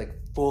Kyogre is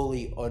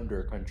fully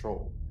under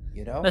control.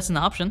 You know? That's an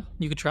option.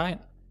 You could try it.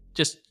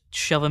 Just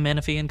shove a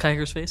Manaphy in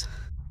Kyogre's face.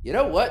 You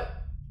know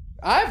what?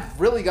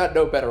 I've really got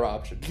no better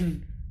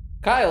option.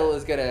 Kyle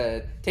is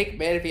gonna take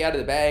Manaphy out of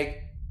the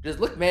bag, just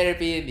look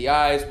Manaphy in the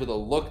eyes with a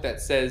look that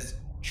says,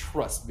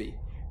 trust me,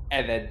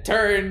 and then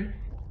turn.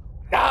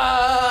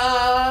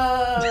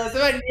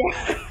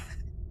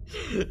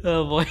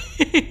 Oh boy.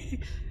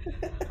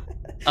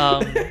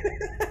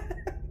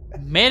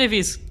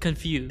 Manaphy's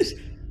confused.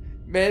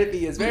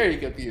 Manaphy is very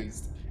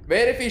confused.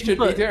 Manaphy should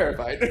be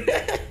terrified.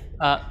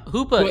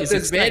 Hoopa is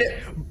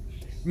excited.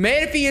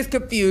 Manaphy is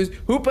confused.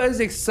 Hoopa is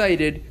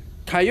excited.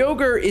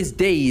 Kyogre is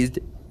dazed.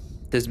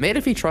 Does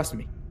Manaphy trust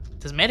me?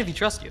 Does Manaphy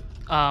trust you?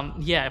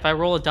 Yeah, if I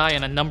roll a die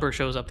and a number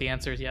shows up, the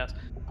answer is yes.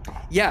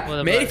 Yeah, What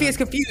about Manaphy him? is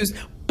confused,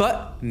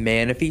 but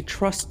Manaphy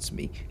trusts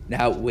me.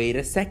 Now, wait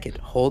a second.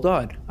 Hold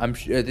on.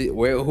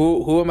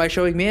 Who am I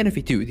showing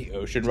Manaphy to? The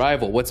ocean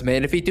rival. What's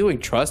Manaphy doing?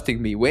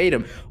 Trusting me. Wait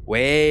a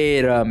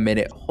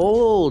minute.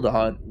 Hold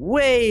on.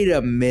 Wait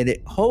a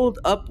minute. Hold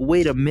up.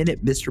 Wait a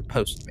minute, Mr.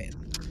 Postman.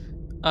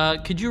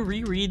 Could you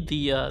reread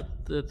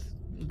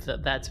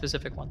that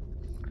specific one?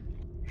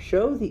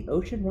 Show the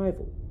ocean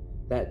rival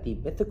that the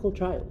mythical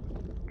child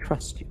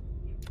trusts you.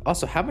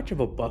 Also, how much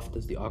of a buff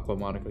does the Aqua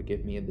Monica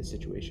give me in this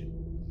situation?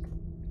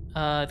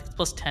 I think it's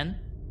plus 10.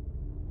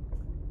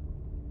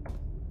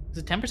 Is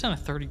it 10%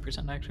 or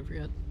 30%? I actually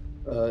forget.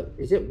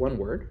 Is it one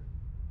word?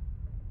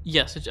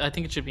 Yes, I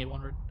think it should be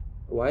one word.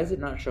 Why is it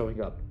not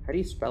showing up? How do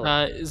you spell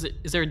it?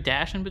 Is there a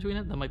dash in between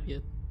it? That might be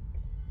it.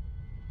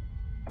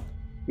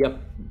 Yep.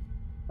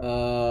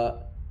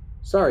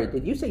 Sorry,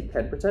 did you say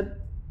 10%?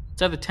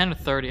 It's either 10 or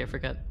 30. I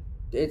forget.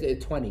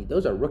 It's 20.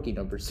 Those are rookie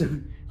numbers.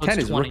 10 it's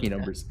is 20, rookie yeah.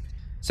 numbers.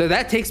 So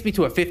that takes me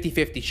to a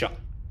 50-50 shot.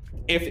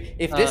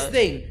 If this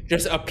thing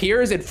just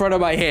appears in front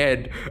of my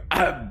hand,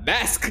 I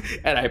mask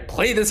and I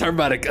play this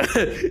harmonica,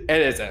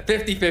 and it's a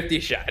 50-50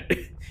 shot.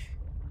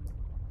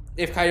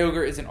 If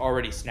Kyogre isn't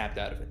already snapped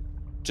out of it,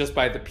 just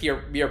by the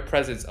mere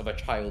presence of a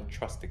child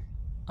trusting.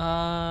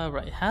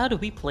 Right. How do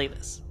we play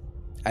this?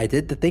 I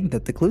did the thing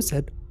that the clue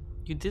said.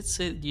 You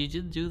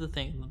did do the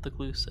thing that the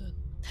clue said.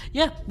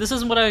 Yeah, this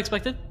isn't what I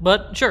expected,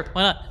 but sure,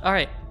 why not? All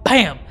right,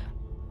 bam.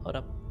 Hold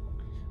up.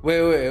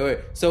 Wait.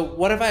 So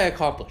what have I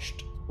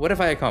accomplished? What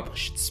have I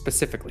accomplished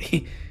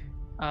specifically?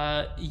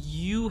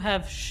 You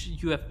have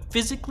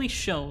physically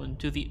shown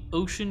to the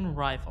ocean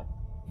rival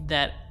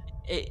that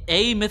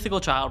a mythical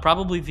child,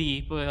 probably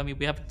we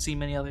haven't seen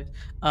many others,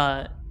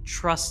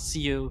 trusts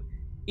you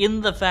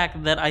in the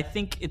fact that I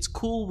think it's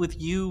cool with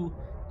you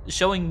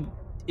showing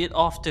it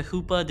off to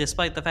Hoopa,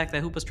 despite the fact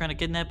that Hoopa's trying to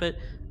kidnap it,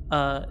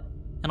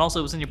 and also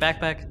it was in your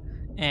backpack,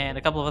 and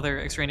a couple of other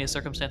extraneous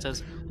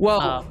circumstances.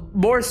 Well,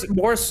 more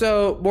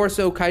so,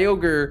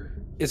 Kyogre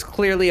is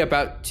clearly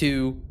about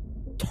to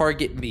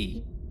target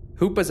me.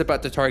 Hoopa's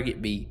about to target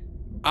me.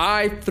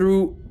 I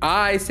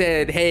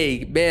said,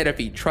 hey,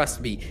 Manaphy,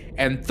 trust me,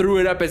 and threw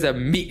it up as a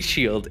meat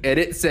shield, and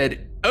it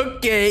said,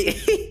 okay.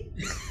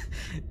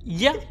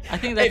 Yeah, I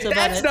think that's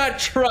about it.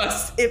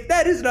 If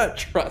that is not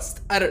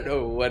trust, I don't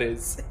know what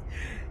is.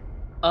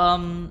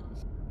 Now,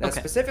 okay.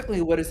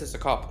 specifically, what is this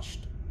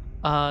accomplished?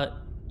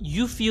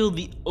 You feel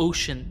the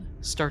ocean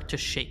start to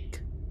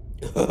shake.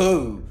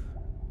 Oh,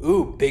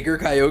 ooh, bigger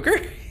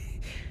Kyogre?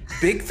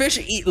 Big fish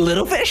eat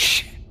little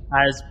fish?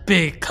 As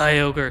big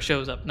Kyogre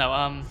shows up.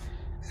 No,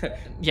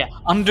 yeah,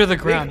 under the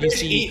ground Big you fish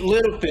see eat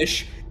little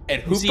fish,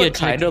 and you see a Hoopa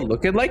kind of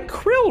looking like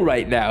Krill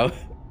right now.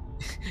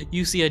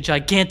 you see a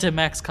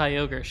Gigantamax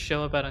Kyogre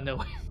show up out of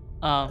nowhere.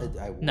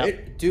 No.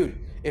 Dude,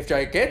 if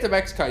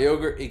Gigantamax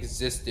Kyogre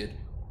existed,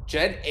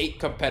 Gen 8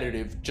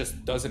 competitive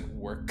just doesn't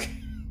work.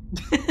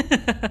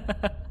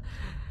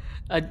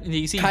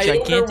 You see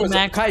Kyogre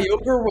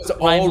was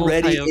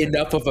already Kyogre.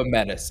 enough of a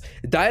menace.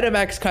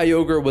 Dynamax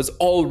Kyogre was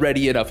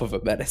already enough of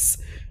a menace.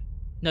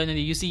 No.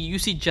 You see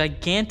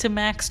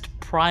Gigantamaxed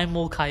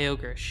Primal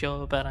Kyogre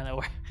show up out of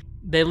nowhere.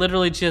 They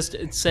literally just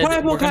said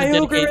Primal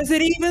Kyogre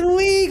isn't even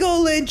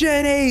legal in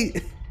Gen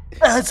 8.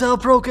 That's how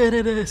broken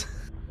it is.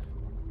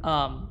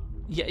 Yeah,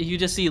 you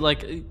just see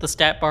like the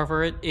stat bar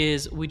for it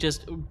is we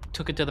just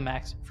took it to the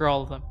max for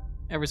all of them,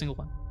 every single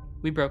one.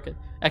 We broke it.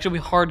 Actually, we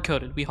hard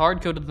coded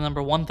the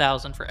number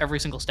 1,000 for every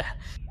single stat.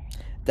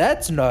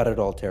 That's not at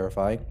all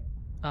terrifying.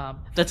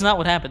 That's not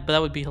what happened, but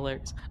that would be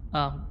hilarious.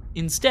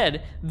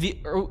 Instead, the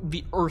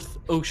Earth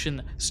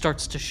ocean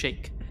starts to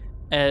shake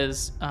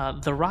as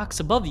the rocks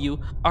above you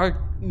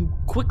are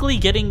quickly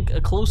getting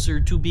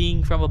closer to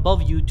being from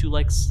above you to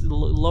like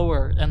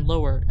lower and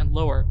lower and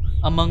lower,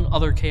 among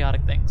other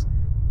chaotic things.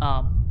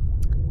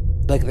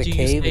 Like the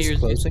cave is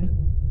closing?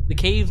 The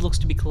cave looks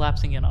to be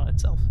collapsing in on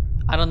itself.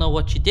 I don't know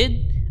what you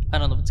did. I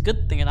don't know if it's a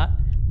good thing or not,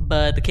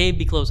 but the cave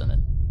be closing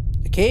in.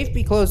 The cave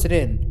be closing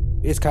in.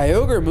 Is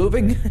Kyogre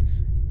moving?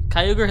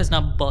 Kyogre has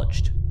not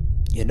budged.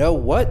 You know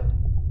what?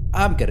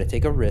 I'm gonna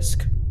take a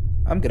risk.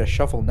 I'm gonna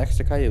shuffle next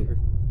to Kyogre.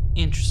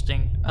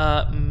 Interesting.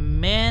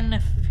 Manaphy...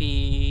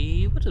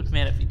 What does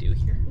Manaphy do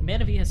here?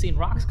 Manaphy has seen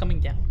rocks coming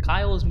down.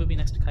 Kyle is moving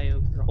next to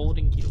Kyogre,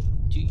 holding you.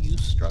 Do you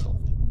struggle?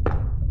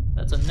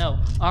 That's a no.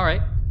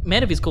 Alright.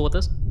 Manaphy's cool with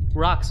this.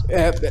 Rocks.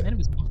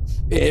 Manaphy's cool.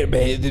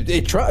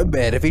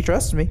 Manaphy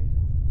trusts me.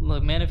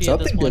 Look, Manaphy Something at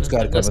this point good's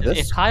gotta come of this.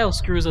 If Kyle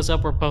screws us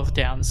up, we're both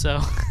down, so...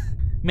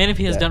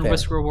 Manaphy has done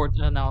risk-reward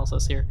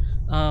analysis here.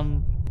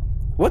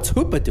 What's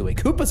Hoopa doing?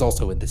 Hoopa's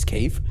also in this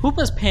cave.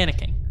 Hoopa's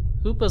panicking.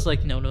 Hoopa's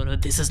like, no,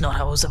 this is not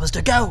how it was supposed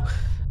to go.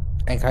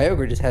 And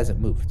Kyogre just hasn't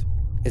moved.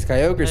 Is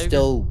Kyogre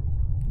still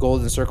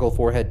Golden Circle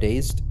forehead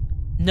dazed?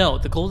 No,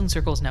 the Golden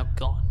Circle is now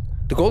gone.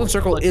 The Golden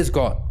Circle is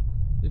gone.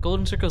 The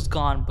Golden Circle is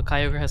gone, but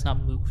Kyogre has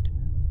not moved.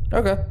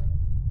 Okay.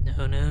 No.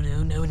 How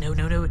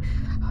do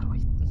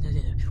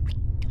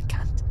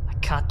I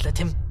can't let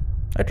him.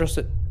 I trust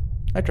it.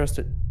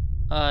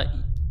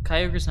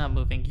 Kyogre's not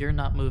moving. You're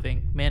not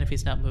moving.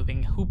 Manaphy's not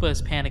moving. Hoopa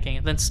is panicking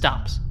and then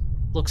stops.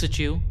 Looks at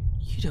you.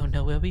 You don't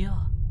know where we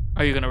are.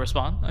 Are you going to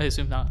respond? I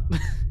assume not.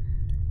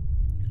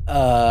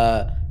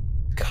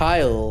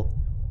 Kyle,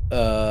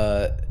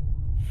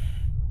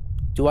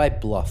 do I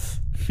bluff?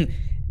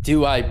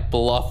 Do I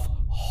bluff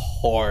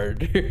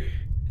hard?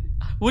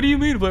 What do you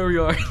mean where we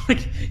are?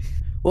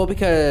 Well,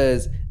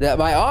 because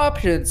my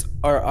options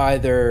are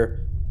either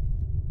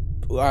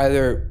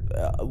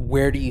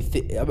where do you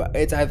think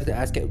it's I have to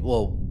ask it.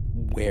 Well,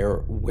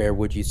 where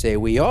would you say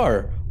we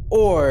are,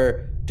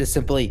 or just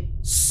simply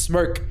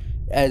smirk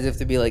as if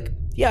to be like,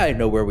 yeah, I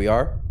know where we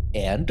are,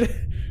 and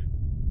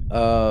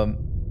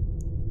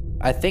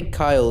I think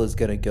Kyle is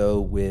gonna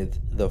go with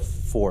the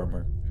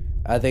former.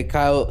 I think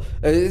Kyle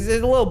is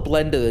a little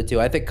blend of the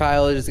two. I think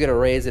Kyle is just gonna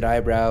raise an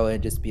eyebrow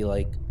and just be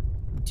like,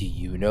 "Do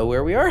you know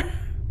where we are?"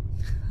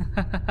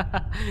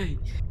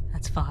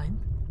 That's fine.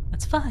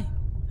 That's fine.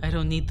 I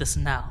don't need this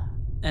now.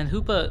 And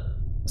Hoopa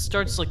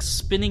starts like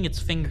spinning its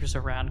fingers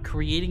around,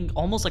 creating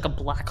almost like a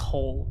black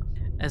hole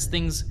as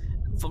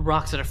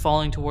rocks that are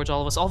falling towards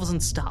all of us all of a sudden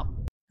stop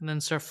and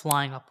then start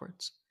flying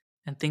upwards.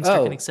 And things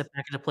start getting set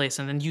back into place,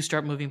 and then you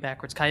start moving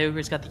backwards.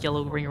 Kyogre's got the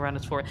yellow ring around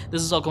its forehead.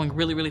 This is all going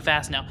really, really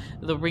fast now.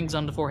 The ring's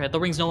on the forehead. The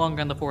ring's no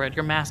longer on the forehead.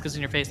 Your mask is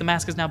in your face. The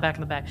mask is now back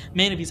in the bag.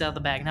 Manabee's out of the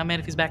bag. Now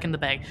Manabee's back in the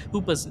bag.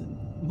 Hoopa's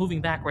moving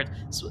backward,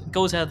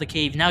 goes out of the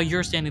cave. Now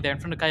you're standing there in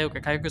front of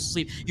Kyogre. Kyogre's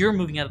asleep. You're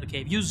moving out of the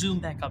cave. You zoom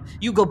back up.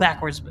 You go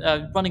backwards,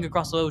 running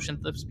across the ocean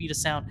at the speed of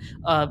sound,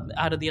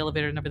 out of the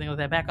elevator and everything like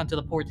that, back onto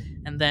the port,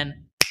 and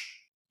then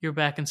you're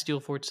back in Steel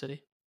Forge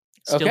City.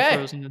 Still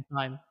frozen in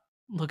time,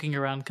 looking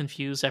around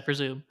confused, I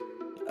presume.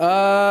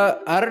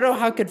 I don't know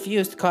how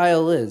confused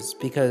Kyle is,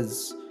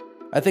 because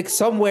I think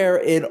somewhere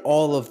in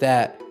all of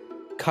that,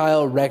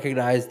 Kyle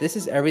recognized this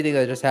is everything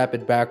that just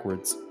happened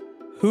backwards.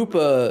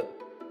 Hoopa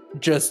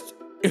just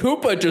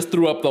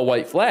threw up the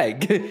white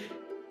flag.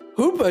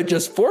 Hoopa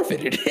just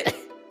forfeited it.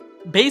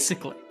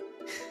 Basically.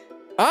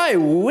 I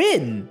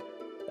win.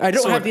 I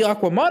don't have the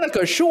Aqua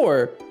Monica,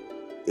 sure.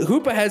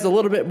 Hoopa has a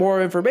little bit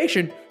more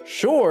information,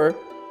 sure.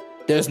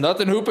 There's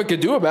nothing Hoopa can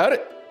do about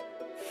it.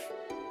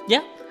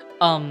 Yeah.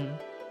 And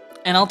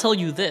I'll tell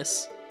you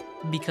this,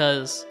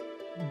 because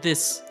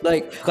this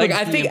I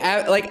think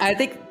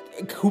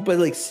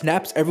Hoopa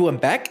snaps everyone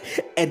back,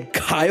 and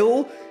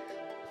Kyle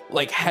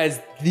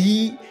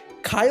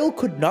Kyle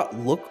could not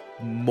look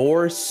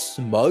more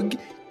smug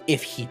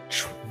if he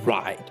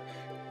tried.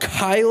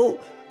 Kyle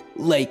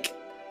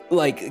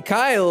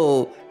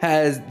Kyle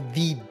has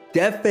the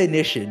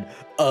definition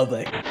of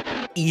an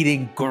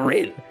eating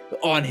grin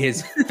on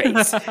his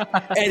face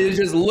and is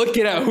just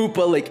looking at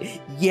Hoopa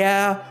like,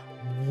 yeah,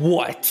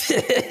 what?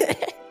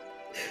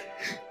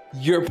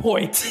 Your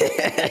point.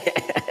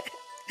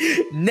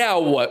 Now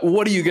what?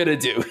 What are you gonna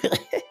do?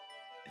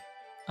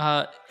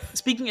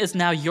 Speaking as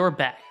now you're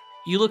back.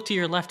 You look to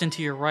your left and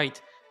to your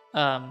right,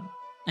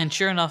 and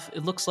sure enough,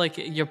 it looks like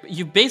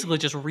you basically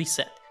just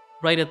reset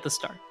right at the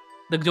start.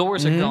 The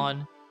doors are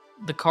gone.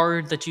 The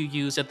card that you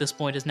used at this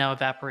point is now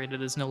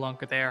evaporated, is no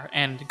longer there,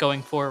 and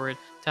going forward,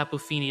 Tapu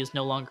Fini is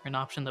no longer an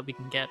option that we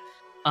can get.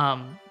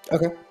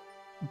 Okay.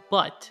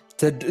 But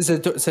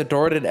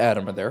Sandoran and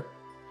Adam are there.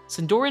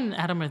 Sandoran and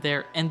Adam are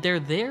there, and they're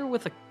there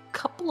with a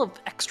couple of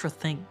extra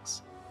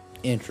things.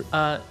 Interesting.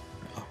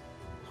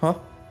 Huh?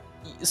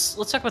 Let's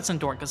talk about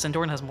Sandoran, because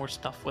Sandoran has more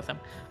stuff with him.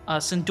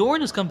 Sandoran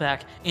has come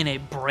back in a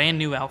brand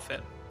new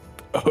outfit.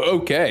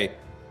 Okay.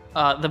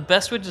 The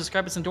best way to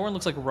describe it, Sandoran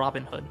looks like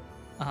Robin Hood.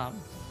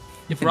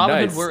 If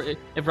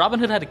Robin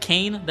Hood had a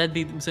cane, that'd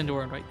be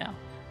Sandoran right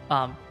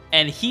now.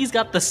 And he's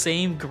got the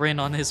same grin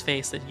on his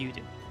face that you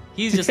do.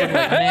 He's just like,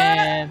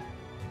 man.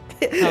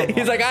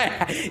 He's like,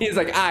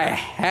 I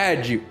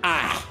had you.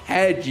 I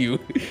had you.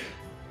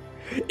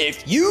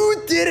 If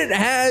you didn't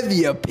have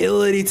the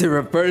ability to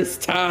reverse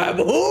time,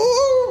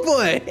 oh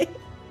boy.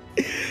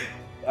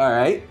 All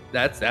right,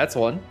 that's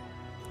one.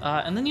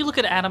 And then you look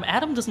at Adam.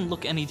 Adam doesn't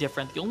look any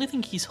different. The only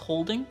thing he's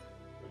holding,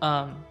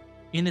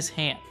 in his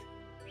hand,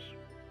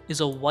 is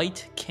a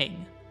white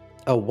king.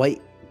 A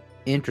white.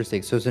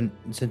 Interesting. So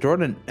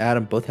Sandoran and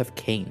Adam both have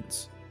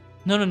canes.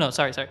 No.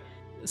 Sorry.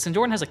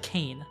 Sandoran has a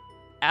cane.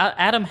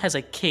 Adam has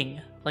a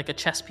king, like a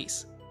chess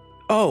piece.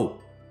 Oh,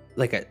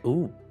 like a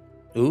ooh.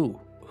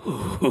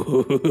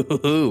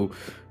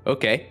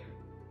 Okay.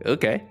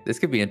 This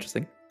could be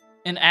interesting.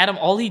 And Adam,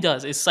 all he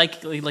does is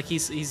psychically, like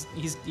he's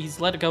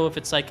let go of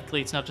it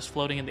psychically. It's not just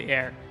floating in the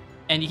air,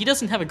 and he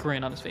doesn't have a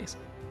grin on his face.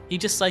 He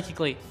just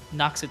psychically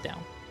knocks it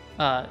down,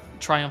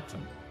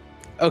 triumphant.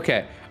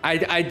 Okay,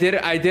 I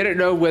didn't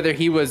know whether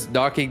he was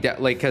knocking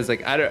down, because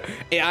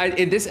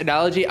in this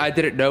analogy I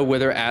didn't know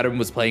whether Adam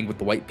was playing with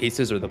the white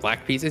pieces or the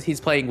black pieces.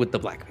 He's playing with the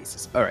black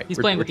pieces. All right, he's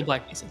playing with the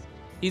black pieces.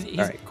 He's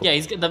all right, cool. Yeah,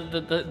 he's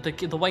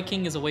the white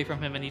king is away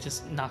from him, and he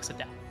just knocks it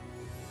down.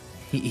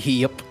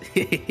 Yep.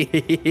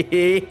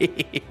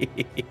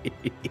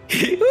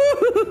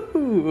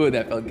 Ooh,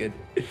 that felt good.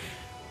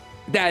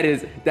 That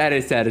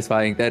is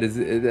satisfying. That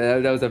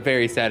was a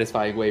very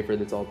satisfying way for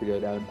this all to go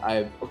down.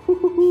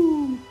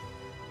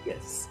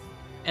 Yes.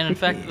 And in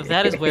fact,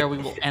 that is where we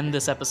will end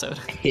this episode.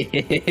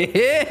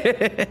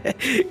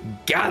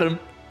 Got him.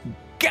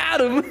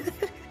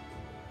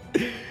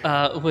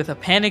 with a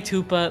panicked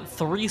Hoopa,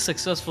 3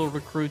 successful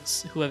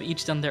recruits who have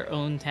each done their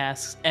own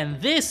tasks. And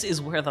this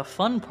is where the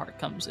fun part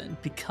comes in,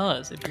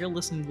 because if you're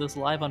listening to this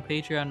live on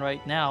Patreon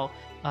right now,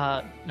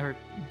 or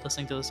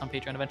listening to this on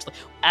Patreon eventually,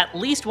 at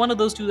least one of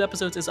those 2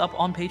 episodes is up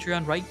on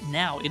Patreon right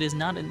now. It is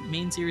not a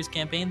main series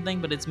campaign thing,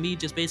 but it's me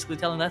just basically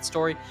telling that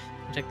story.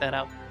 Check that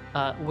out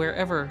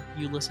wherever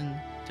you listen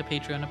to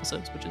Patreon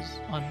episodes, which is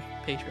on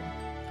Patreon.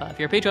 If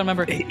you're a Patreon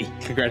member,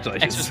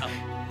 Congratulations. extra stuff.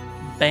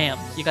 Bam,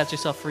 you got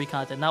yourself free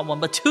content. Not 1,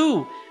 but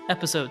 2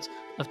 episodes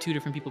of 2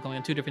 different people going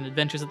on 2 different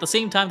adventures at the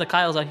same time that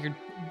Kyle's out here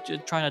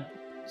trying to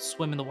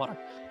swim in the water.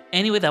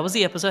 Anyway, that was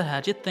the episode.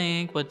 How'd you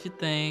think? What'd you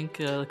think?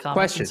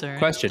 Question.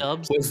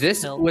 Dubs, Was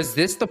this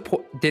the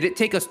point? Did it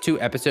take us 2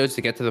 episodes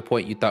to get to the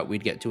point you thought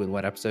we'd get to in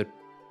 1 episode?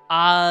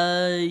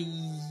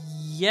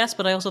 Yes,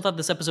 but I also thought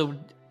this episode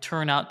would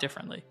turn out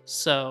differently.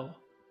 So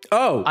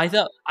I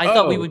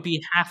thought we would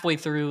be halfway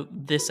through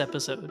this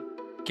episode,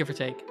 give or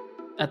take,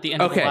 at the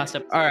end of the last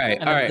episode. All right,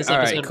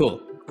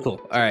 cool.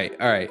 All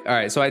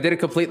right. So I didn't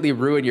completely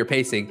ruin your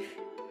pacing,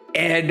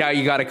 and now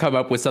you got to come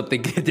up with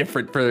something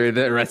different for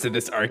the rest of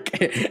this arc.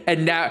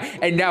 and now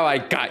I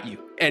got you.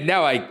 And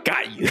the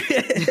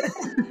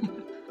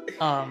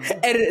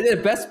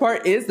best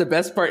part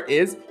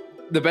is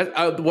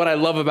what I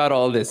love about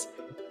all this.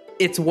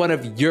 It's one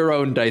of your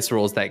own dice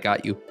rolls that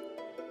got you.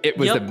 It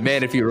was the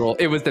Manaphy roll.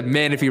 It was the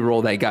Manaphy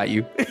roll that got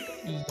you.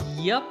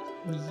 Yep.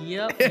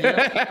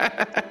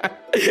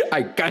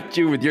 I got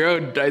you with your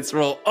own dice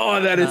roll.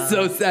 Oh, that is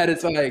so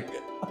satisfying.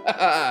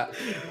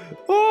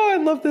 Oh, I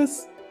love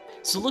this.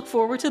 So look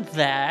forward to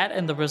that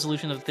and the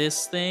resolution of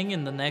this thing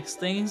and the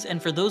next things.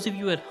 And for those of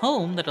you at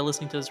home that are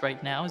listening to this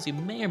right now, as you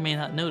may or may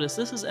not notice,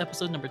 this is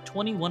episode number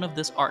 21 of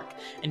this arc.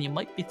 And you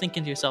might be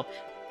thinking to yourself,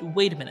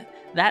 wait a minute,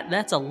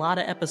 that's a lot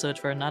of episodes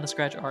for a Not a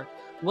Scratch arc.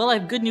 Well, I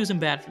have good news and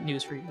bad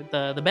news for you.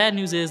 The bad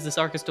news is this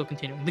arc is still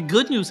continuing. The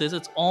good news is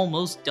it's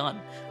almost done.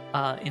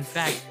 In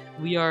fact,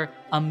 we are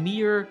a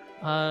mere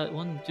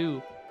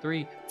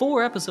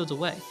 4 episodes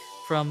away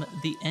from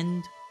the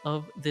end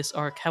of this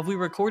arc. Have we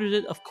recorded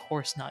it? Of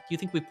course not. Do you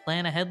think we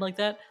plan ahead like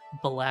that?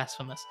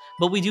 Blasphemous.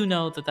 But we do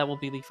know that will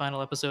be the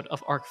final episode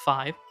of Arc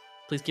 5.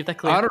 Please keep that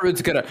clear.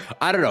 Honorud's gonna,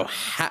 I don't know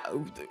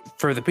how,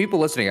 for the people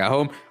listening at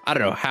home, I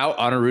don't know how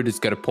Honorud is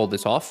gonna pull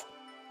this off.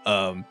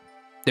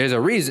 There's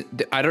a reason.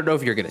 I don't know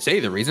if you're gonna say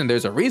the reason.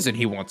 There's a reason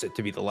he wants it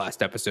to be the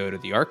last episode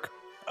of the arc.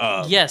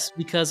 Yes,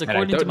 because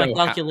according to my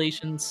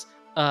calculations,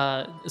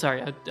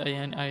 sorry,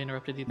 I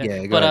interrupted you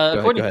there. Yeah, go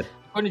ahead.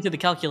 According to the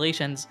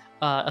calculations,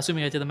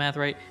 assuming I did the math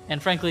right,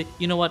 and frankly,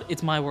 you know what?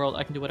 It's my world.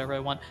 I can do whatever I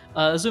want.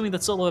 Assuming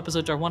that solo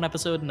episodes are 1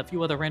 episode and a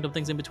few other random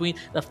things in between,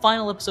 the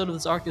final episode of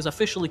this arc is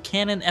officially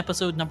canon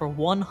episode number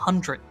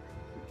 100.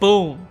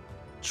 Boom.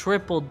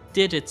 Triple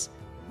digits.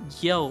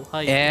 Yo,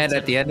 hi. And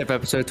at the end of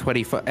episode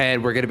 25,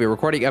 and we're going to be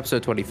recording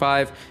episode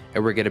 25,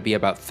 and we're going to be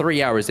about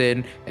 3 hours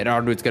in, and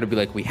Arnold's going to be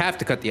like, we have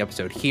to cut the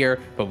episode here,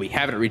 but we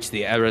haven't reached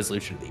the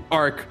resolution of the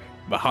arc.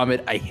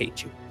 Muhammad, I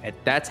hate you. And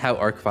that's how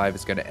Arc 5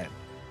 is going to end.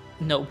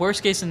 No,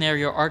 worst case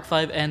scenario, Arc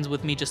 5 ends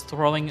with me just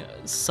throwing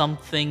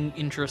something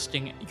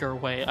interesting your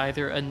way.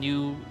 Either a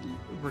new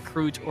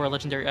recruit or a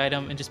legendary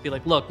item, and just be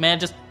like, look, man,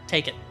 just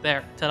take it.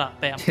 There, ta-da,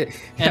 bam.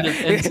 End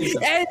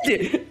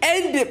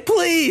it,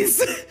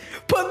 please!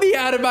 Put me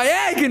out of my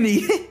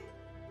agony!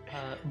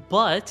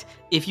 But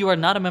if you are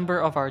not a member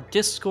of our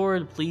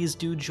Discord, please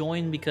do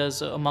join,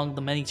 because among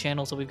the many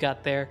channels that we've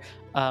got there,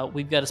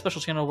 we've got a special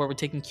channel where we're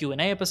taking Q&A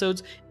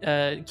episodes,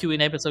 Q&A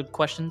episode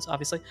questions,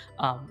 obviously,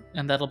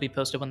 and that'll be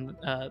posted when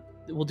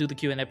we'll do the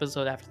Q&A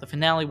episode after the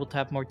finale. We'll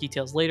have more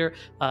details later.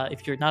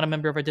 If you're not a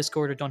member of our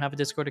Discord or don't have a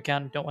Discord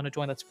account and don't want to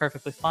join, that's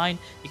perfectly fine.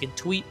 You can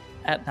tweet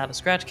at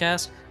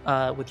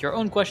NotAScratchcast with your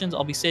own questions.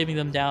 I'll be saving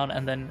them down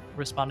and then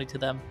responding to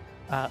them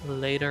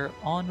later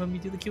on when we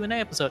do the Q&A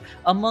episode,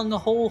 among a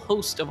whole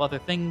host of other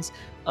things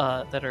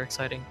that are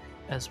exciting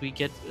as we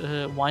get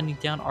winding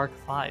down Arc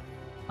 5.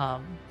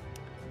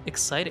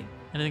 Exciting.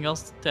 Anything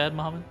else to add,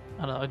 Mohammed?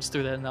 I don't know, I just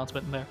threw that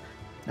announcement in there.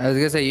 I was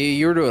gonna say,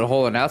 you were doing a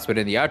whole announcement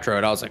in the outro,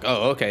 and I was like,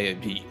 oh,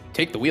 okay,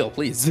 take the wheel,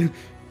 please.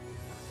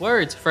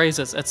 Words,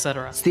 phrases,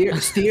 etc.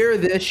 Steer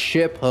this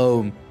ship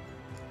home.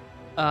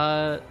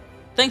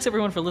 Thanks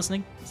everyone for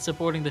listening,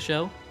 supporting the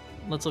show.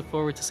 Let's look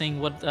forward to seeing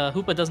what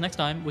Hoopa does next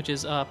time, which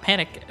is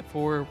panic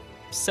for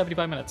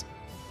 75 minutes.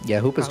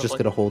 Yeah, Hoopa's just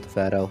gonna hold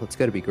Fat L. It's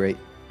gonna be great.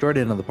 Join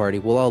in on the party.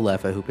 We'll all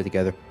laugh at Hoopa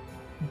together.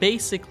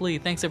 Basically,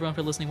 thanks everyone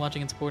for listening,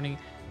 watching, and supporting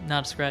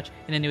Not a Scratch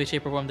in any way,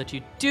 shape, or form that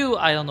you do.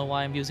 I don't know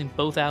why I'm using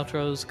both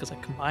outros, because I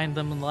combined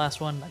them in the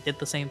last one. I did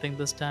the same thing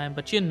this time,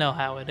 but you know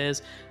how it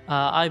is.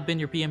 I've been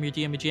your PM, your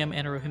DM, your GM,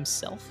 Anaru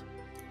himself.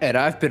 And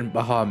I've been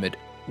Muhammad,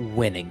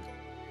 winning.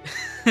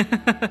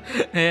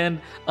 And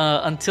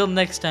until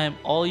next time,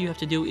 all you have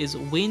to do is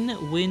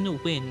win, win,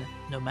 win,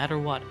 no matter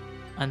what.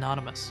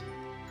 Anonymous.